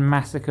wall and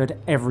massacred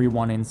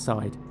everyone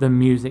inside. The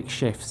music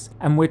shifts,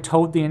 and we're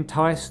told the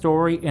entire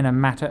story in a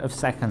matter of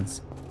seconds.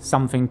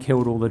 Something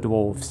killed all the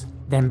dwarves.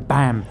 Then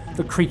bam,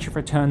 the creature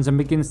returns and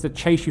begins to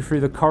chase you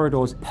through the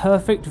corridors.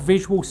 Perfect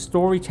visual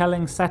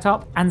storytelling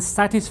setup and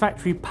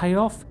satisfactory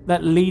payoff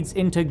that leads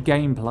into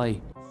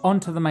gameplay. On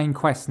to the main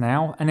quest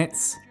now, and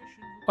it's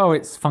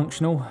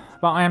functional,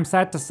 but I am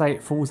sad to say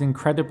it falls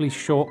incredibly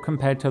short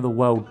compared to the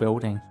world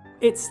building.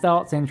 It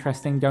starts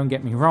interesting, don't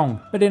get me wrong,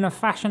 but in a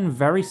fashion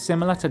very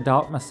similar to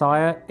Dark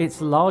Messiah,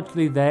 it's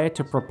largely there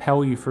to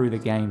propel you through the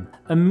game.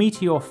 A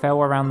meteor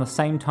fell around the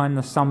same time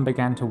the sun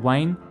began to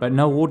wane, but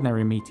no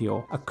ordinary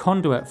meteor, a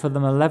conduit for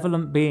the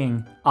malevolent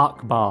being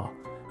Akbar,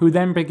 who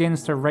then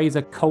begins to raise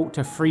a cult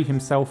to free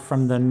himself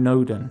from the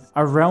Noden,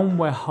 a realm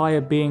where higher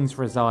beings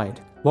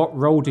reside. What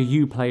role do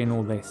you play in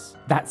all this?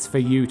 That's for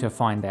you to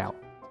find out.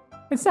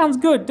 It sounds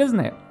good, doesn't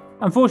it?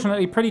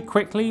 Unfortunately, pretty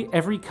quickly,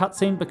 every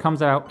cutscene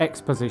becomes about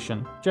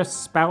exposition,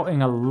 just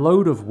spouting a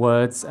load of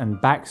words and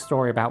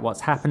backstory about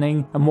what's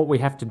happening and what we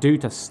have to do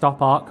to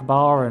stop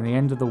Akbar and the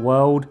end of the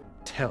world.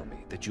 Tell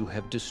me that you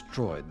have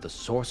destroyed the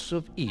source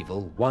of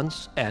evil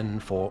once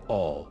and for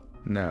all.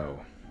 No.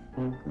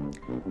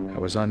 I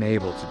was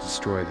unable to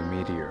destroy the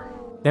meteor.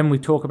 Then we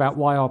talk about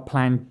why our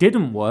plan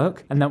didn't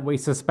work and that we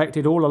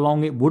suspected all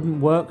along it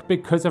wouldn't work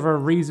because of a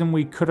reason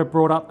we could have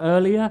brought up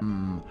earlier.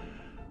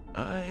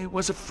 I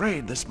was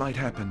afraid this might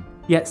happen.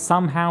 Yet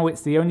somehow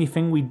it's the only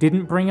thing we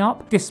didn't bring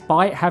up,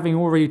 despite having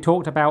already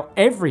talked about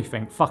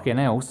everything fucking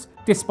else,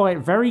 despite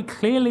very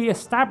clearly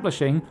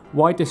establishing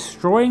why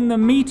destroying the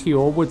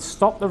meteor would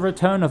stop the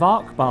return of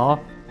Akbar.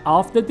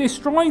 After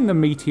destroying the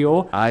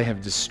meteor, I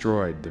have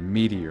destroyed the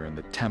meteor in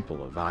the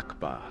temple of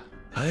Akbar.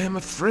 I am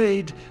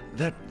afraid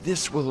that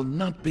this will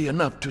not be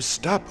enough to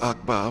stop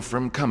Akbar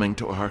from coming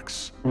to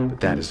Arx.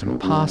 But that is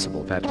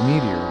impossible. That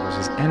meteor was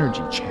his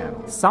energy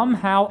channel.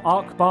 Somehow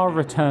Akbar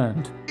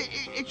returned.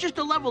 It's just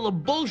a level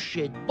of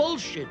bullshit.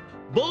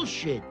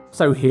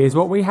 So here's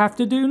what we have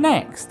to do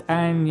next.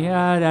 And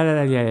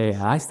yeah,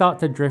 I start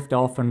to drift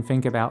off and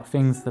think about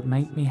things that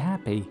make me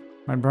happy.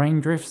 My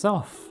brain drifts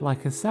off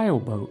like a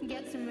sailboat.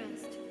 Get some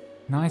rest.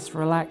 Nice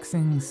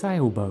relaxing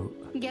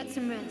sailboat. Get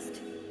some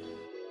rest.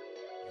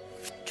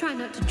 Try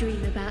not to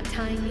dream about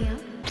tying me up.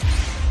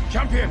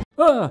 Jump in!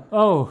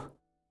 Oh,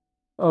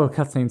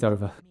 cutscene's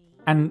over.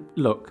 And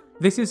look,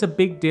 this is a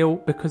big deal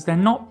because they're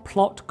not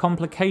plot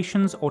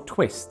complications or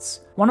twists.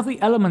 One of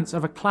the elements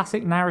of a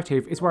classic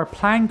narrative is where a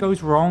plan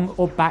goes wrong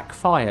or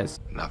backfires.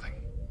 Nothing.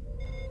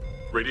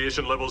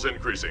 Radiation levels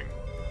increasing.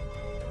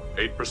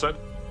 8%?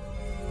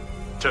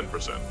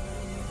 10%.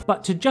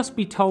 But to just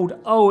be told,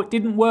 oh, it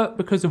didn't work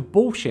because of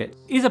bullshit,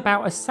 is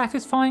about as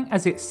satisfying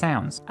as it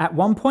sounds. At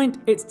one point,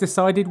 it's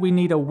decided we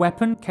need a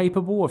weapon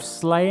capable of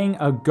slaying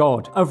a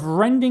god, of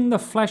rending the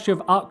flesh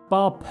of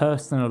Akbar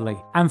personally.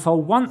 And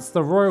for once,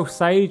 the royal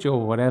sage,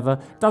 or whatever,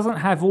 doesn't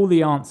have all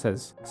the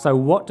answers. So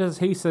what does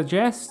he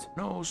suggest?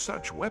 No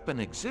such weapon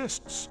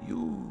exists.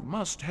 You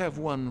must have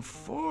one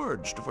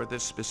forged for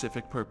this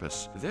specific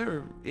purpose.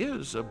 There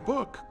is a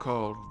book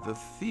called The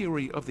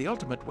Theory of the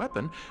Ultimate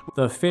Weapon.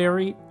 The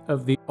Theory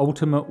of the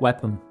Ultimate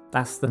Weapon.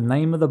 That's the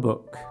name of the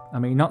book. I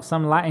mean, not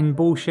some Latin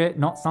bullshit,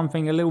 not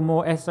something a little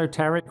more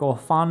esoteric or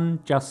fun,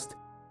 just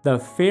The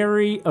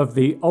Theory of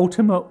the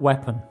Ultimate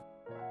Weapon.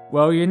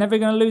 Well, you're never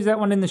going to lose that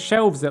one in the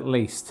shelves at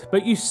least,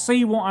 but you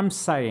see what I'm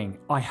saying,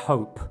 I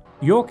hope.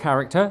 Your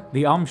character,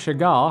 the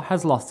Shagar,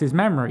 has lost his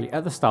memory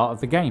at the start of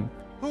the game.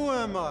 Who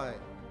am I?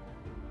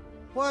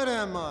 What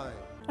am I?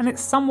 And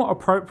it's somewhat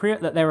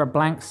appropriate that they're a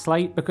blank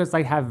slate because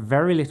they have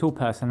very little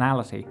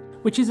personality,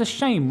 which is a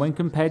shame when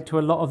compared to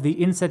a lot of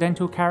the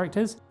incidental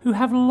characters who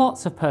have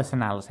lots of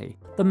personality.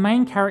 The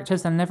main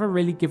characters are never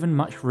really given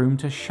much room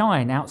to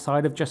shine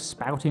outside of just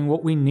spouting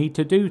what we need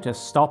to do to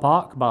stop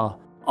Akbar.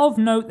 Of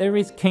note, there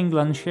is King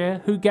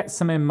Lunshire, who gets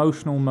some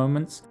emotional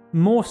moments,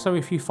 more so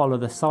if you follow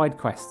the side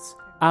quests.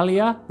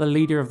 Alia, the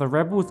leader of the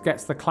rebels,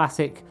 gets the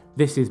classic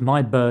 "this is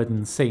my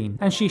burden" scene,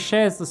 and she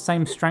shares the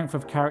same strength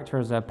of character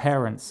as her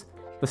parents.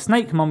 The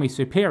Snake Mommy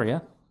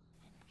Superior,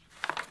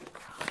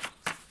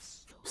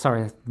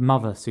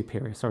 Mother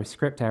Superior,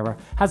 script error,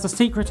 has a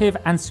secretive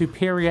and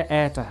superior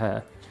air to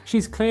her.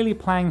 She's clearly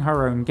playing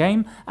her own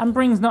game and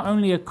brings not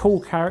only a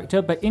cool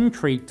character but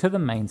intrigue to the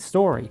main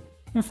story.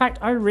 In fact,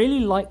 I really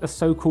like the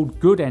so-called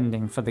good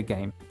ending for the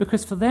game,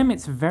 because for them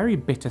it's very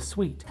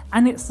bittersweet,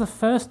 and it's the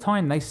first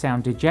time they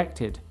sound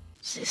dejected.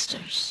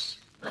 Sisters,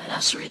 let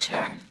us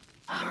return.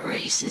 Our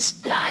race is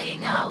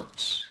dying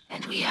out,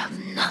 and we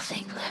have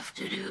nothing left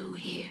to do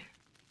here.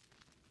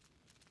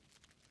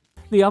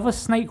 The other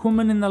snake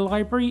woman in the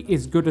library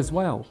is good as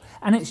well,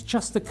 and it's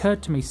just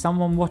occurred to me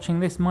someone watching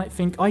this might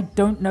think I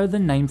don't know the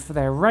name for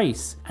their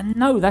race, and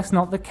no, that's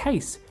not the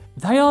case.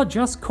 They are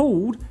just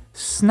called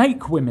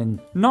snake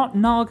women, not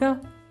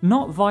Naga,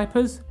 not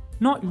vipers,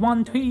 not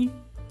Yuan Ti,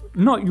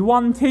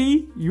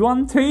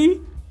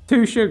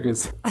 two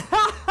sugars.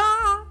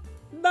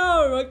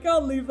 No, I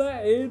can't leave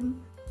that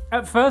in.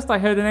 At first I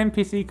heard an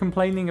NPC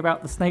complaining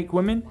about the snake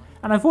women,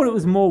 and I thought it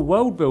was more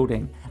world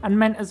building and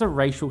meant as a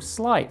racial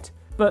slight.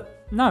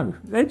 But no,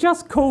 they're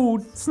just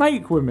called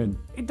snake women.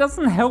 It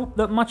doesn't help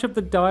that much of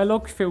the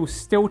dialogue feels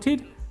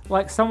stilted,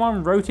 like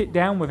someone wrote it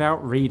down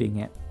without reading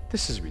it.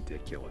 This is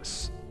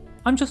ridiculous.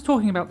 I'm just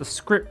talking about the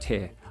script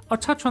here. I'll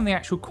touch on the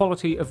actual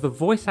quality of the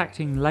voice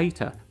acting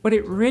later, but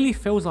it really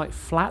feels like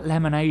flat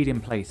lemonade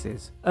in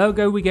places.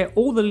 Ergo, we get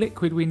all the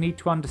liquid we need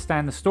to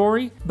understand the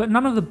story, but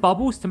none of the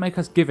bubbles to make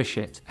us give a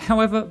shit.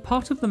 However,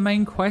 part of the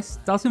main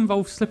quest does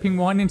involve slipping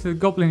wine into the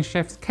Goblin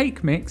Chef's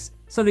cake mix,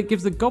 so that it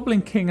gives the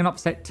Goblin King an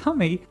upset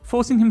tummy,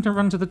 forcing him to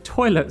run to the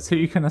toilet so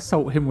you can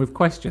assault him with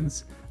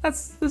questions.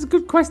 That's a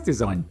good quest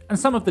design. And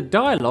some of the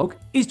dialogue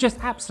is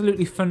just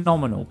absolutely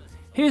phenomenal.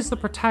 Here's the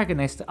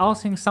protagonist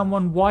asking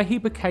someone why he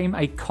became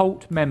a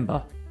cult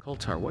member.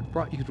 Koltar, what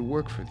brought you to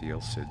work for the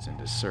Ysildes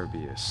and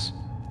Cerberus?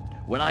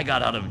 When I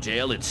got out of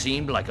jail, it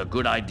seemed like a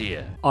good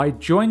idea. I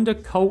joined a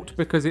cult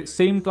because it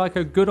seemed like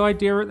a good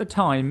idea at the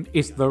time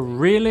is the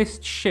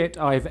realest shit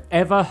I've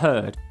ever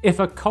heard. If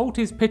a cult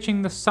is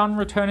pitching the sun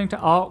returning to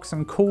arcs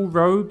and cool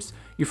robes,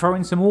 you throw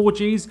in some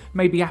orgies,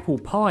 maybe apple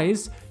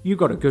pies, you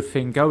got a good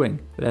thing going.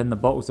 But then the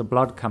bottles of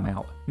blood come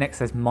out. Next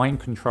there's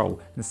mind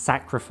control and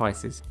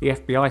sacrifices. The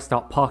FBI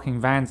start parking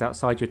vans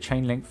outside your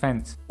chain link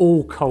fence.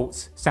 All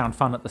cults sound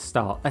fun at the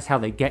start. That's how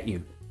they get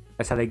you.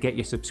 That's how they get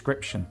your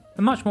subscription.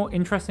 The much more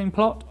interesting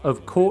plot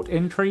of court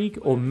intrigue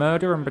or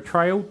murder and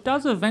betrayal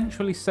does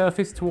eventually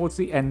surface towards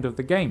the end of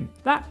the game.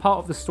 That part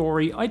of the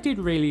story I did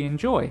really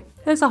enjoy.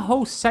 There's a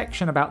whole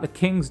section about the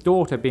king's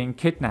daughter being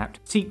kidnapped,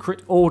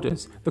 secret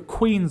orders, the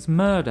queen's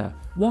murder.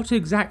 What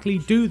exactly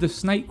do the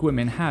snake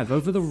women have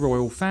over the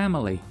royal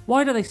family?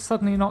 Why do they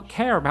suddenly not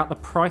care about the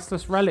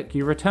priceless relic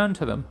you return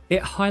to them?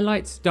 It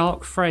highlights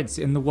dark threads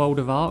in the world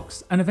of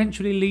arcs and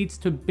eventually leads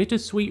to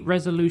bittersweet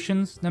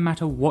resolutions no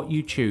matter what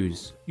you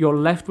choose. You're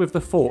left with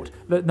the thought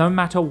that no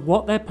matter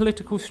what their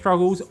political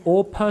struggles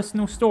or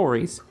personal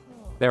stories,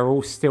 they're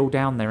all still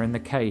down there in the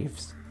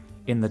caves,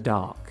 in the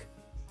dark.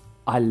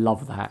 I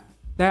love that.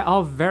 There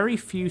are very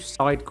few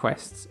side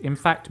quests. In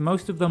fact,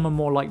 most of them are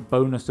more like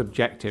bonus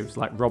objectives,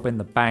 like robbing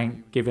the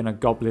bank, giving a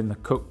goblin the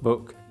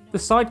cookbook. The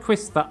side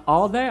quests that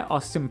are there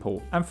are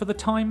simple, and for the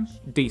time,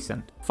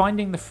 decent.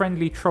 Finding the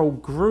friendly troll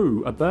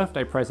Gru a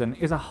birthday present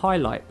is a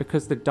highlight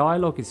because the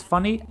dialogue is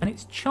funny and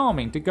it's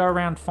charming to go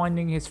around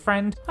finding his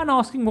friend and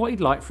asking what he'd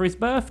like for his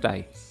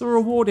birthday. The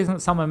reward isn't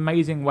some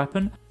amazing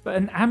weapon, but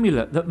an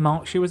amulet that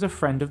marks you as a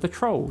friend of the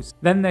trolls.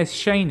 Then there's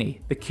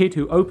Shani, the kid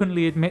who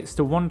openly admits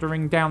to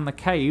wandering down the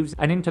caves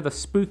and into the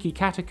spooky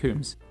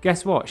catacombs.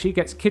 Guess what? She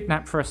gets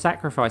kidnapped for a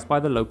sacrifice by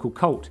the local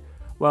cult.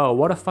 Well,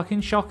 what a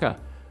fucking shocker.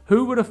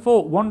 Who would have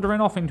thought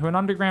wandering off into an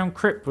underground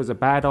crypt was a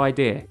bad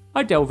idea?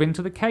 I delve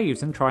into the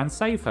caves and try and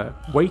save her,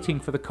 waiting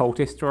for the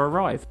cultists to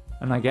arrive,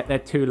 and I get there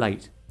too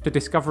late. To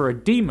discover a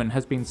demon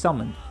has been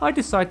summoned. I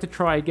decide to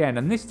try again,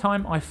 and this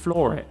time I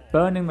floor it,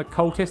 burning the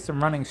cultists and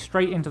running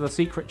straight into the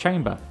secret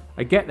chamber.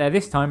 I get there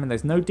this time and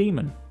there's no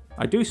demon.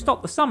 I do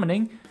stop the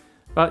summoning,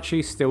 but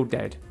she's still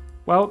dead.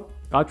 Well,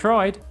 I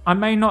tried. I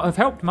may not have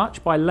helped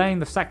much by laying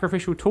the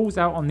sacrificial tools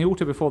out on the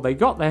altar before they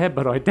got there,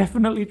 but I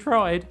definitely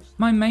tried.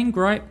 My main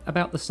gripe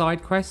about the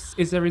side quests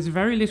is there is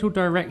very little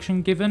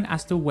direction given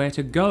as to where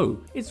to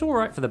go. It's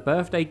alright for the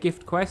birthday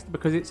gift quest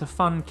because it's a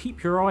fun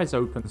keep your eyes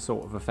open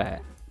sort of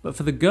affair. But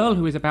for the girl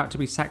who is about to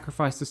be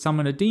sacrificed to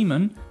summon a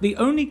demon, the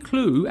only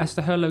clue as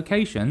to her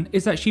location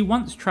is that she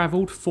once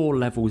travelled 4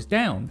 levels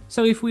down.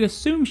 So if we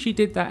assume she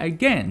did that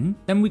again,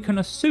 then we can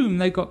assume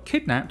they got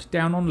kidnapped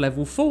down on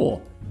level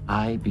 4.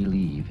 I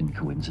believe in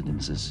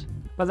coincidences.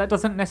 But that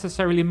doesn't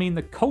necessarily mean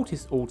the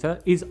cultist altar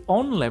is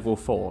on level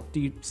 4. Do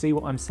you see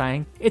what I'm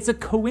saying? It's a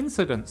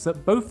coincidence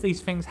that both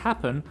these things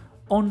happen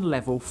on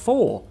level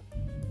 4.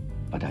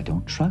 But I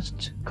don't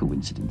trust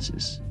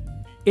coincidences.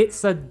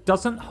 It's a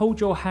doesn't hold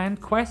your hand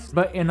quest,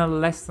 but in a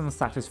less than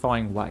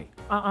satisfying way.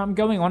 I'm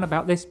going on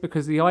about this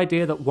because the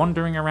idea that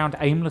wandering around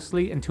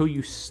aimlessly until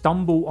you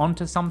stumble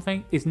onto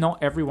something is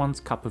not everyone's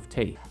cup of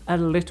tea. A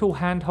little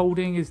hand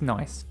holding is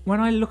nice. When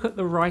I look at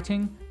the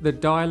writing, the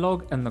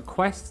dialogue and the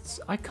quests,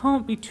 I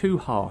can't be too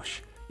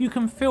harsh. You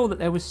can feel that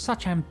there was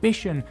such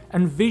ambition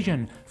and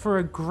vision for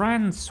a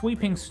grand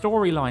sweeping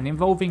storyline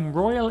involving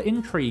royal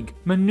intrigue,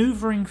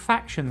 manoeuvring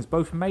factions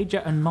both major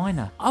and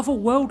minor,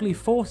 otherworldly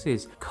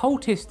forces,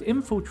 cultist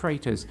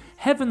infiltrators,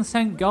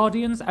 heaven-sent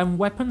guardians and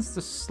weapons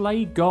to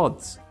slay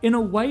gods. In a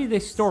way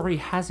this story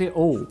has it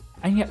all,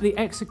 and yet the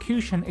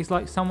execution is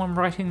like someone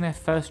writing their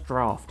first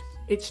draft.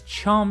 It's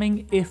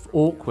charming if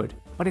awkward,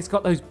 but it's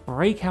got those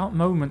breakout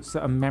moments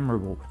that are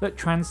memorable, that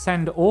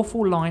transcend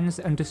awful lines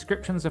and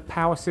descriptions of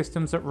power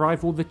systems that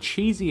rival the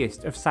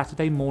cheesiest of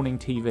Saturday morning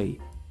TV.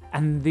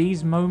 And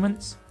these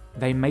moments,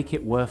 they make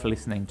it worth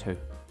listening to.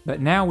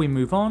 But now we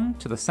move on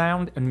to the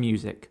sound and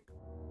music.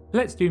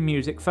 Let's do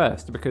music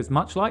first, because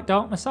much like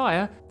Dark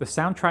Messiah, the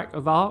soundtrack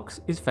of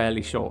Arx is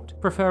fairly short,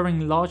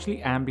 preferring largely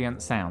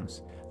ambient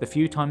sounds. The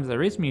few times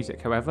there is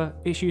music, however,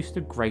 it's used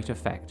to great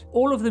effect.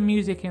 All of the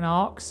music in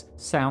Arx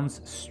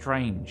sounds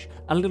strange,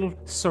 a little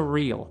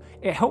surreal.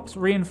 It helps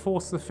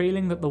reinforce the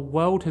feeling that the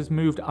world has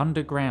moved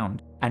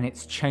underground, and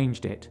it's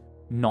changed it,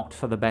 not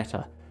for the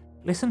better.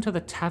 Listen to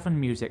the tavern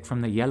music from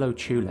the Yellow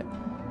Tulip.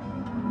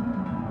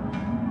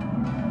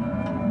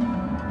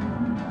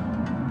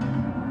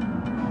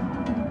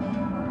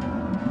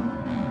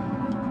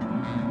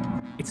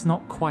 It's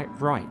not quite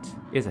right,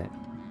 is it?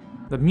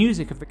 The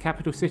music of the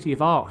capital city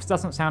of Arx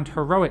doesn't sound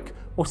heroic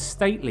or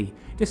stately,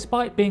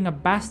 despite being a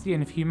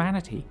bastion of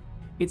humanity.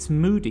 It's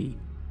moody,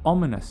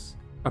 ominous,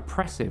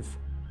 oppressive.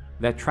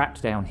 They're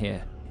trapped down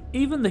here.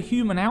 Even the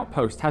human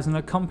outpost has an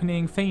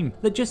accompanying theme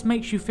that just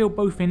makes you feel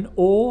both in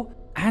awe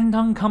and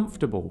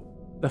uncomfortable.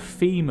 The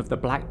theme of the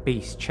Black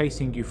Beast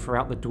chasing you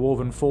throughout the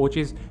Dwarven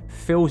Forges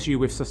fills you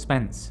with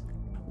suspense,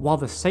 while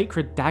the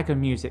sacred dagger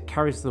music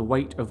carries the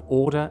weight of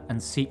order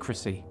and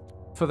secrecy.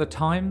 For the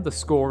time, the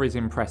score is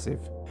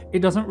impressive.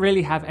 It doesn't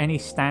really have any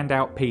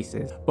standout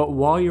pieces, but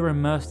while you're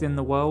immersed in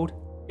the world,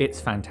 it's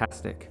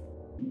fantastic.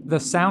 The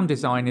sound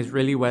design is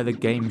really where the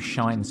game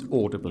shines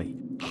audibly.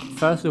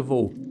 First of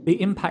all, the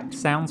impact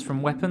sounds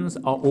from weapons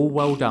are all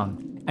well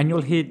done, and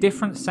you'll hear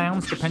different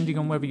sounds depending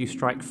on whether you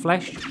strike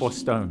flesh or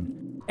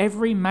stone.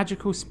 Every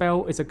magical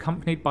spell is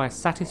accompanied by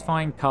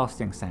satisfying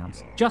casting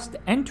sounds. Just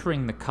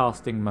entering the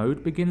casting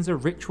mode begins a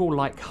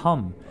ritual-like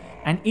hum,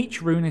 and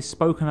each rune is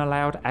spoken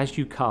aloud as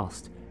you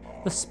cast.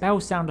 The spell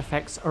sound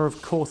effects are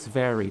of course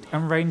varied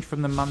and range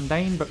from the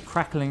mundane but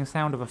crackling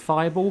sound of a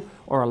fireball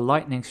or a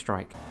lightning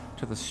strike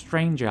to the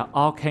stranger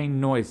arcane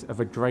noise of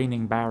a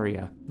draining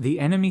barrier. The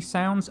enemy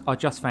sounds are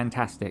just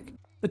fantastic.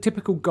 The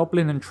typical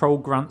goblin and troll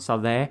grunts are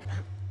there,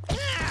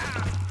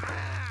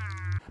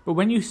 but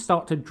when you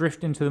start to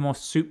drift into the more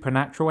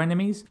supernatural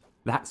enemies,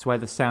 that's where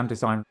the sound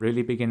design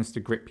really begins to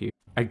grip you.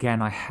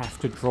 Again, I have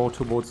to draw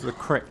towards the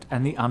crypt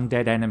and the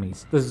undead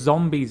enemies. The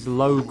zombies'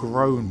 low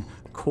groan,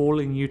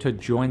 calling you to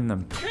join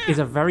them, is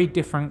a very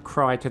different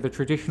cry to the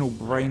traditional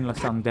brainless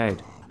undead.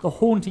 The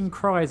haunting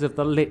cries of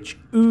the Lich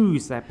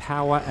ooze their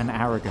power and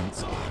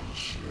arrogance.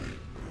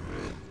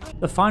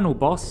 The final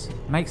boss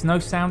makes no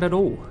sound at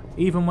all,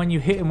 even when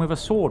you hit him with a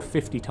sword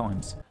 50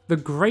 times. The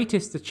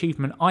greatest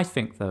achievement, I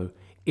think, though,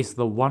 is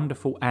the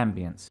wonderful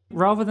ambience.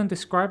 Rather than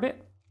describe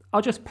it,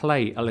 I'll just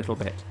play a little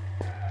bit.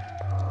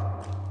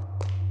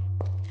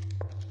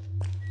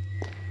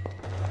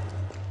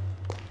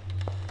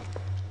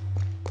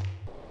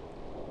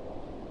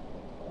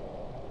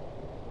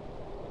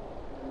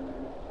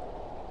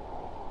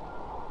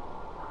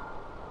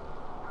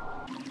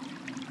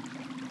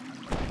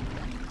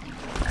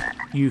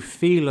 You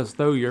feel as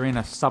though you're in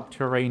a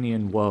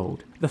subterranean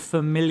world. The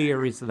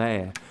familiar is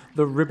there,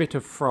 the ribbit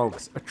of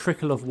frogs, a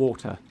trickle of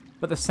water,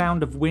 but the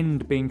sound of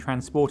wind being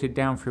transported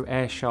down through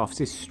air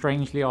shafts is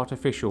strangely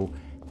artificial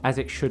as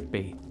it should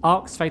be.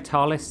 Arx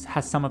Fatalis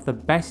has some of the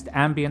best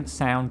ambient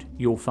sound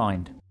you'll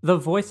find. The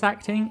voice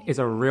acting is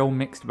a real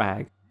mixed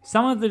bag.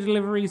 Some of the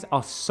deliveries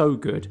are so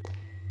good.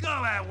 Go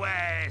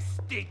away,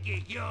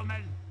 stinky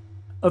human!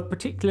 Of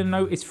particular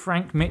note is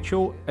Frank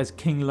Mitchell as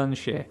King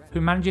Lunshire,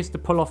 who manages to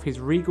pull off his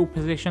regal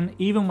position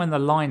even when the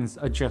lines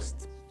are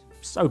just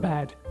so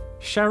bad.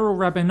 Cheryl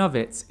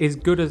Rabinovitz is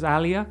good as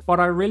Alia, but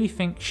I really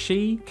think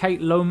she,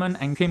 Kate Lohman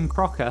and Kim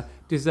Crocker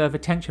deserve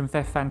attention for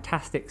their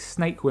fantastic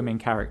snake women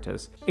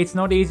characters. It's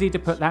not easy to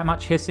put that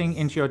much hissing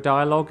into your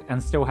dialogue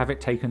and still have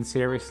it taken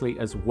seriously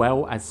as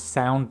well as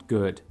sound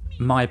good.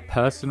 My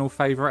personal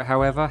favourite,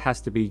 however, has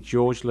to be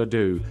George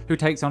Ledoux, who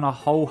takes on a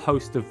whole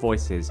host of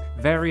voices,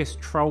 various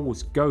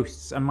trolls,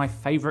 ghosts, and my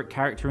favourite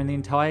character in the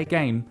entire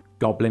game,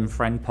 Goblin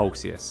friend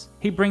Pulsius.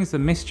 He brings the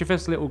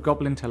mischievous little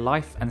goblin to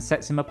life and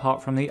sets him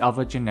apart from the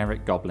other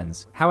generic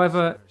goblins.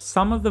 However,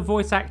 some of the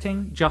voice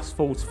acting just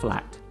falls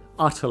flat.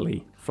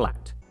 Utterly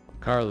flat.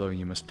 Carlo,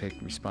 you must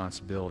take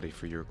responsibility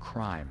for your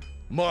crime.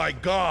 My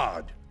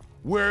God!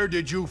 Where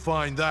did you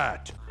find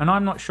that? And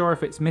I'm not sure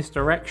if it's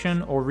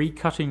misdirection or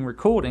recutting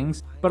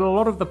recordings, but a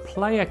lot of the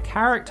player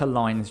character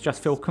lines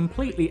just feel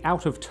completely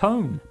out of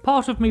tone.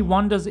 Part of me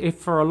wonders if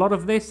for a lot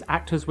of this,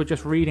 actors were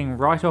just reading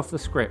right off the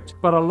script,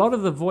 but a lot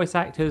of the voice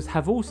actors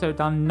have also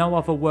done no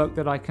other work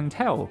that I can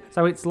tell,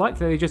 so it's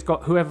likely they just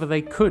got whoever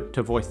they could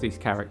to voice these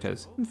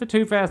characters. And for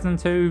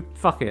 2002,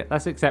 fuck it,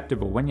 that's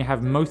acceptable when you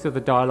have most of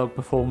the dialogue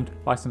performed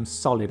by some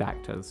solid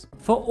actors.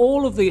 For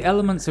all of the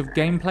elements of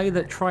gameplay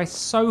that try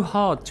so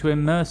hard to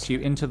immerse you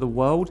into the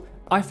world,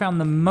 I found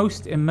the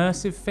most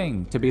immersive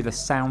thing to be the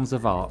sounds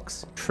of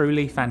Arx.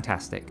 Truly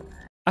fantastic.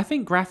 I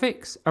think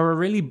graphics are a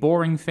really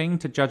boring thing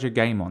to judge a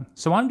game on,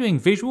 so I'm doing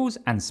visuals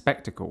and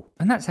spectacle,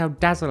 and that's how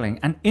dazzling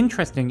and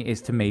interesting it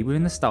is to me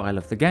within the style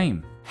of the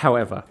game.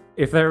 However,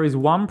 if there is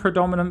one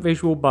predominant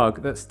visual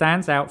bug that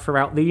stands out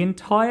throughout the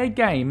entire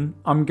game,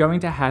 I'm going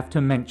to have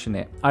to mention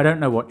it. I don't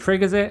know what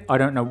triggers it, I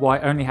don't know why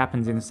it only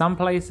happens in some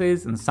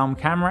places and some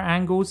camera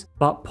angles,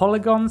 but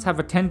polygons have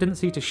a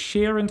tendency to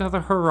shear into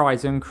the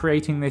horizon,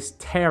 creating this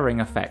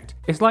tearing effect.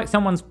 It's like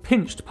someone's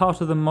pinched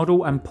part of the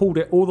model and pulled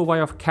it all the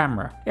way off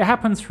camera. It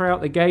happens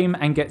throughout the game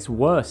and gets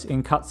worse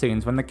in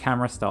cutscenes when the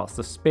camera starts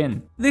to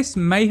spin. This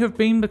may have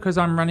been because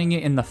I'm running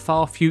it in the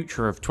far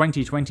future of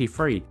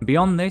 2023.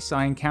 Beyond this,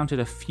 I encountered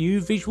a few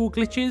visual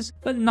glitches,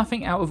 but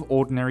nothing out of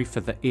ordinary for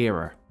the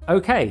era.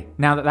 Okay,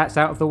 now that that's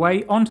out of the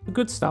way, on to the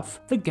good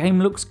stuff. The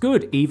game looks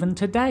good even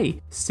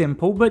today.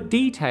 Simple but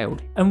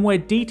detailed, and where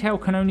detail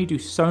can only do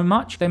so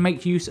much, they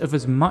make use of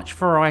as much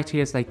variety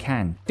as they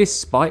can.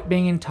 Despite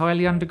being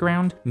entirely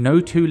underground,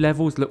 no two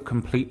levels look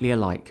completely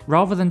alike.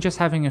 Rather than just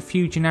having a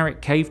few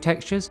generic cave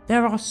textures,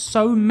 there are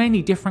so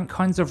many different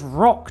kinds of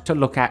rock to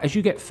look at as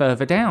you get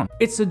further down.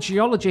 It's a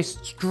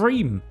geologist's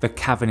dream. The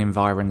cavern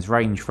environs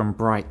range from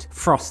bright,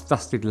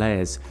 frost-dusted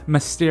layers,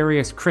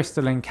 mysterious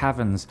crystalline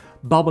caverns,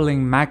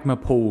 bubbling magma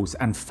pools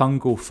and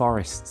fungal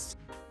forests.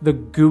 The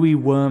gooey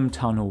worm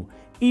tunnel.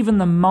 Even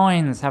the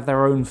mines have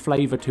their own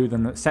flavour to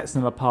them that sets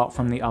them apart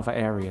from the other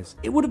areas.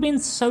 It would have been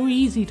so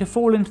easy to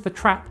fall into the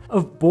trap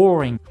of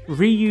boring,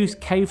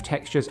 reused cave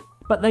textures,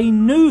 but they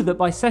knew that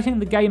by setting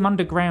the game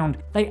underground,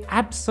 they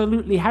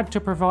absolutely had to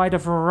provide a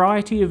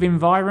variety of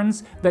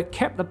environs that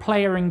kept the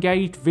player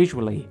engaged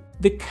visually.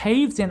 The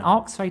caves in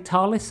Arx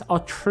Fatalis are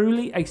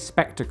truly a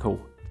spectacle.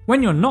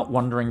 When you're not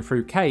wandering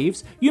through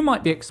caves, you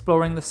might be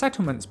exploring the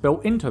settlements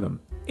built into them,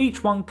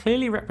 each one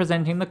clearly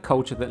representing the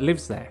culture that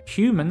lives there.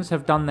 Humans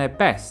have done their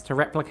best to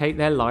replicate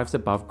their lives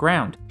above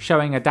ground,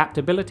 showing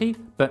adaptability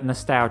but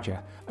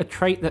nostalgia, a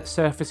trait that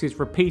surfaces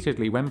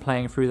repeatedly when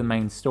playing through the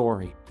main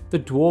story. The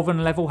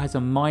Dwarven level has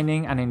a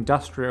mining and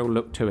industrial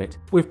look to it,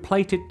 with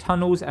plated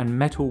tunnels and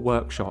metal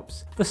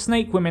workshops. The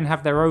Snake Women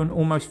have their own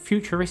almost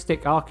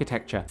futuristic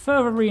architecture,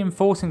 further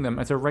reinforcing them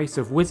as a race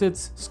of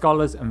wizards,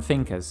 scholars and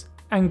thinkers.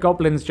 And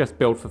goblins just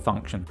build for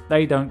function.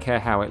 They don't care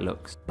how it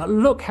looks. But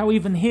look how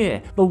even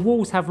here, the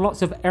walls have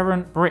lots of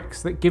errant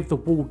bricks that give the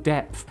wall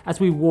depth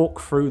as we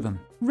walk through them.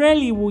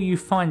 Rarely will you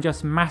find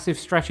just massive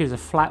stretches of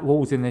flat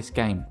walls in this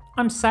game.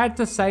 I'm sad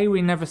to say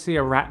we never see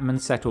a ratman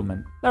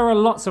settlement. There are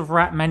lots of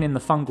ratmen in the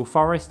fungal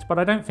forest, but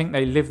I don't think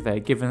they live there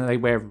given that they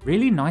wear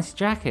really nice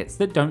jackets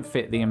that don't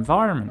fit the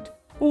environment.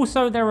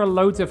 Also, there are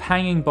loads of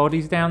hanging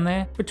bodies down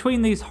there.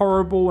 Between these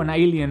horrible and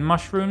alien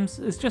mushrooms,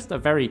 it's just a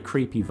very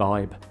creepy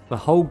vibe. The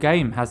whole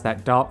game has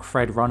that dark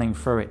thread running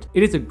through it.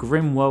 It is a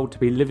grim world to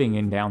be living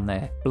in down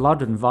there.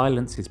 Blood and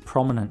violence is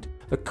prominent.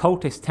 The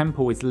cultist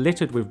temple is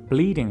littered with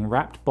bleeding,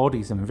 wrapped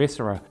bodies and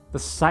viscera. The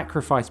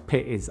sacrifice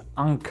pit is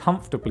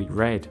uncomfortably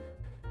red.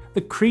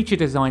 The creature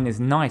design is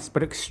nice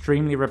but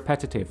extremely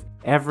repetitive.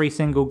 Every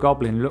single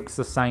goblin looks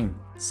the same.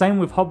 Same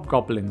with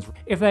hobgoblins.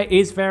 If there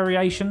is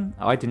variation,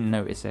 I didn't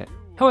notice it.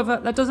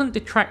 However, that doesn't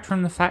detract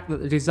from the fact that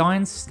the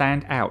designs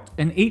stand out,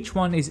 and each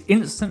one is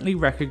instantly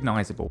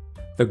recognisable.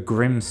 The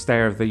grim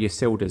stare of the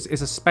Ysildes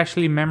is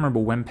especially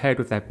memorable when paired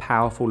with their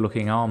powerful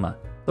looking armour.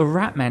 The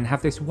Ratmen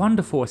have this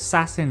wonderful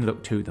assassin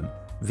look to them.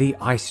 The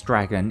ice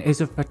dragon is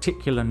of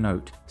particular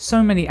note.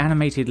 So many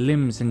animated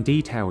limbs and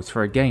details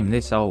for a game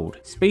this old.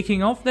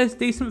 Speaking of, there's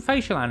decent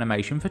facial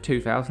animation for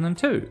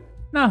 2002.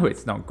 No,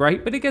 it's not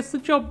great, but it gets the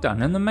job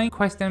done, and the main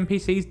quest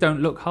NPCs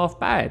don't look half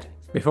bad.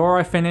 Before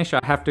I finish, I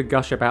have to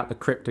gush about the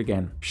Crypt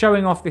again,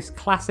 showing off this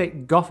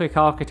classic gothic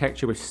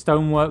architecture with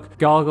stonework,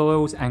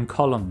 gargoyles and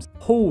columns,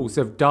 halls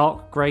of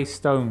dark grey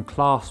stone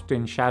clasped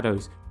in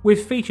shadows,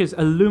 with features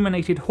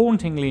illuminated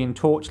hauntingly in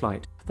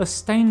torchlight. The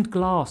stained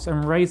glass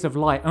and rays of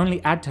light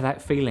only add to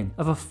that feeling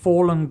of a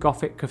fallen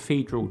Gothic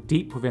cathedral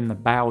deep within the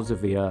bowels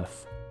of the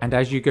earth. And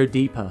as you go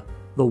deeper,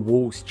 the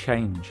walls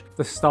change.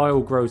 The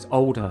style grows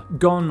older.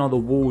 Gone are the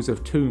walls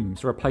of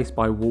tombs, replaced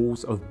by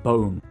walls of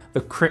bone.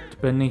 The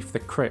crypt beneath the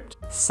crypt.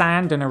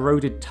 Sand and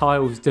eroded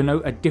tiles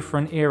denote a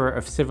different era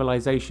of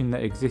civilization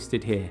that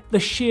existed here. The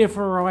sheer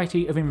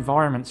variety of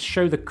environments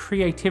show the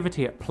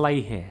creativity at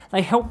play here.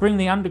 They help bring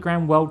the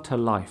underground world to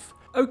life.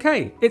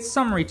 Okay, it's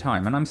summary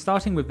time, and I'm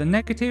starting with the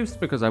negatives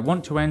because I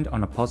want to end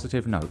on a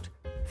positive note.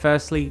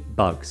 Firstly,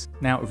 bugs.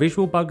 Now,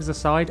 visual bugs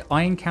aside,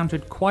 I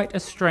encountered quite a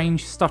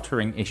strange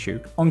stuttering issue.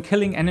 On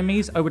killing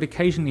enemies, I would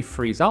occasionally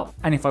freeze up,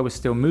 and if I was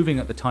still moving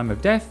at the time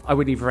of death, I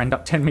would either end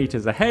up 10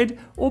 meters ahead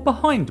or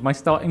behind my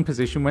starting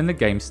position when the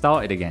game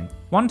started again.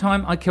 One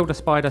time I killed a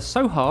spider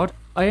so hard,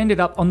 I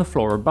ended up on the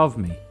floor above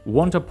me.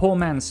 Want a poor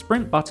man's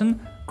sprint button?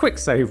 Quick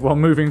save while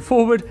moving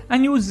forward,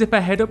 and you'll zip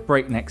ahead at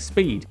breakneck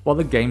speed, while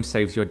the game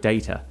saves your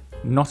data.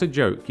 Not a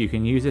joke, you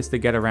can use this to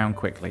get around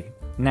quickly.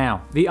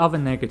 Now, the other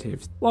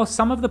negatives. While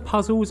some of the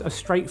puzzles are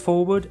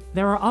straightforward,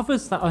 there are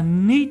others that are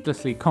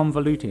needlessly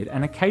convoluted,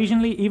 and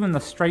occasionally even the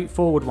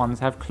straightforward ones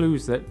have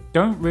clues that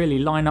don't really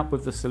line up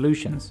with the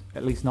solutions,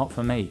 at least not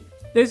for me.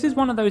 This is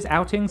one of those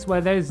outings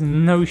where there's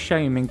no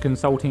shame in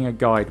consulting a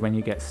guide when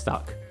you get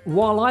stuck.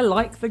 While I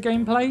like the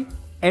gameplay,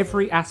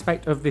 every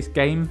aspect of this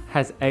game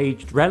has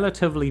aged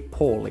relatively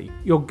poorly.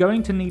 You're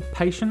going to need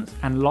patience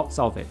and lots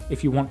of it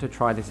if you want to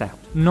try this out.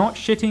 Not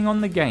shitting on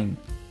the game.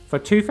 For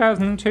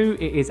 2002,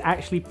 it is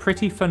actually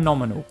pretty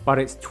phenomenal, but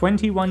it's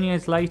 21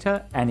 years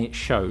later and it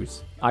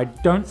shows. I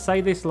don't say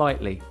this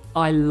lightly.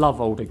 I love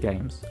older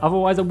games,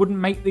 otherwise I wouldn't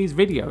make these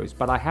videos,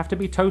 but I have to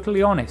be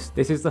totally honest,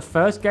 this is the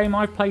first game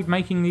I've played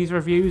making these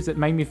reviews that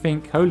made me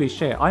think, holy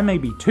shit, I may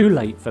be too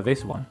late for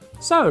this one.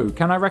 So,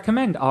 can I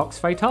recommend Arx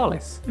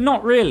Fatalis?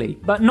 Not really,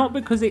 but not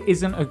because it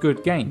isn't a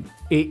good game.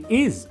 It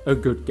is a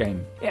good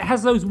game. It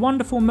has those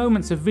wonderful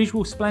moments of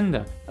visual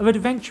splendor, of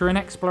adventure and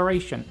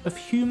exploration, of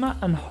humor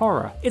and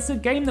horror. It's a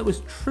game that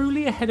was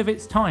truly ahead of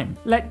its time,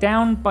 let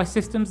down by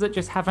systems that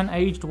just haven't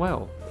aged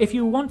well. If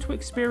you want to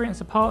experience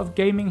a part of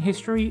gaming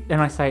history, then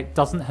I say it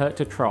doesn't hurt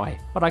to try,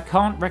 but I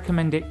can't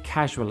recommend it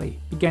casually.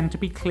 Again, to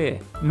be clear,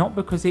 not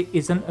because it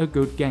isn't a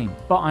good game,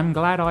 but I'm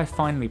glad I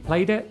finally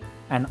played it,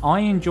 and I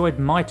enjoyed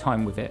my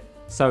time with it,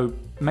 so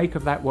make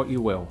of that what you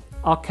will.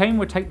 Arcane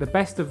would take the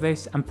best of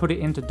this and put it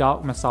into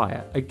Dark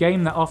Messiah, a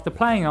game that after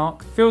playing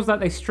Ark feels like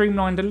they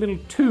streamlined a little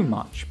too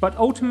much, but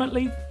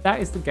ultimately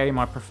that is the game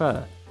I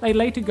prefer. They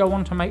later go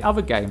on to make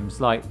other games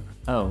like,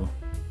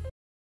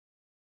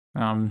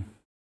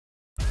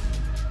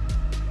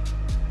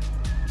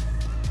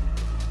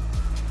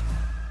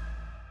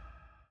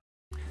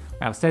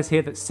 Now it says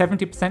here that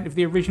 70% of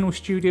the original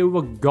studio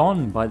were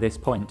gone by this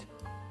point.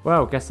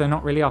 Well, guess they're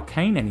not really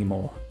Arcane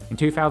anymore. In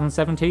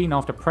 2017,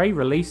 after Prey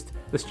released,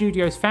 the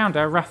studio's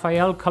founder,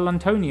 Rafael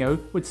Colantonio,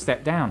 would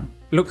step down.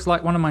 Looks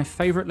like one of my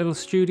favourite little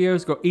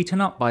studios got eaten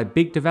up by a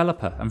big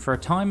developer, and for a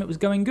time it was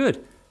going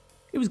good.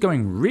 It was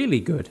going really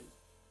good.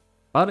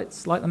 But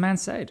it's like the man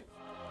said.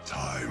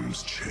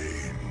 Times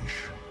change.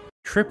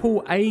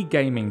 AAA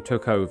gaming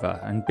took over,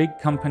 and big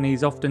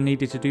companies often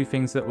needed to do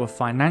things that were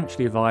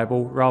financially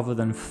viable rather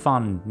than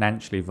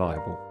fun-nancially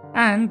viable.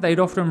 And they'd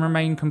often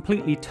remain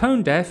completely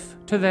tone deaf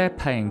to their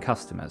paying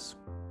customers.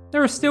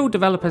 There are still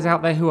developers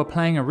out there who are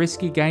playing a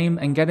risky game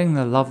and getting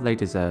the love they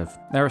deserve.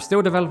 There are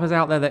still developers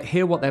out there that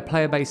hear what their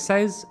player base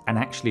says and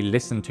actually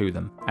listen to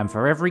them. And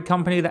for every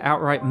company that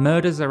outright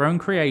murders their own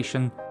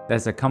creation,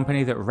 there's a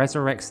company that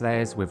resurrects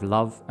theirs with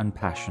love and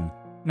passion.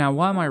 Now,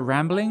 why am I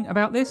rambling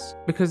about this?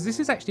 Because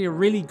this is actually a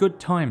really good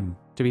time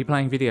to be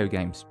playing video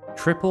games.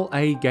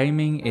 AAA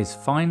gaming is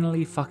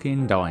finally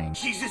fucking dying.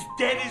 She's as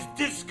dead as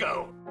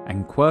disco!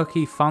 And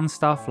quirky fun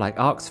stuff like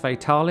Arx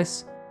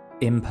Fatalis,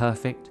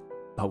 imperfect,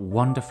 but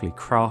wonderfully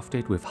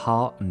crafted with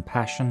heart and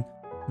passion,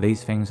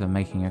 these things are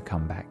making a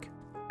comeback.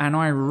 And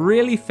I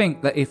really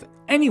think that if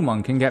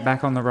anyone can get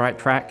back on the right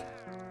track,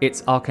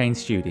 it's Arcane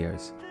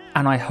Studios.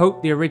 And I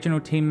hope the original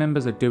team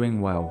members are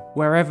doing well,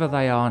 wherever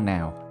they are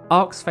now.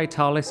 Arx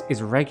Fatalis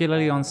is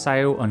regularly on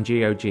sale on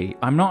GOG.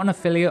 I'm not an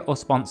affiliate or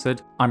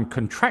sponsored, I'm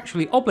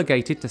contractually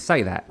obligated to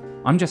say that.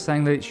 I'm just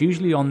saying that it's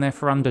usually on there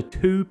for under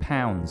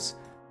 £2.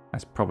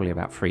 That's probably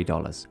about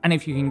 $3. And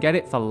if you can get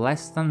it for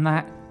less than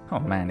that, oh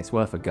man, it's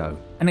worth a go.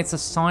 And it's a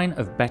sign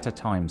of better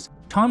times.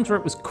 Times where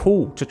it was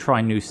cool to try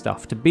new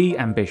stuff, to be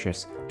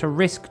ambitious, to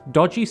risk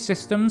dodgy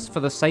systems for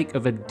the sake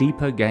of a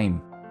deeper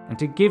game, and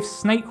to give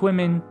snake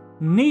women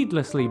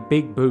needlessly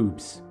big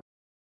boobs.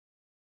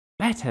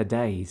 Better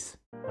days.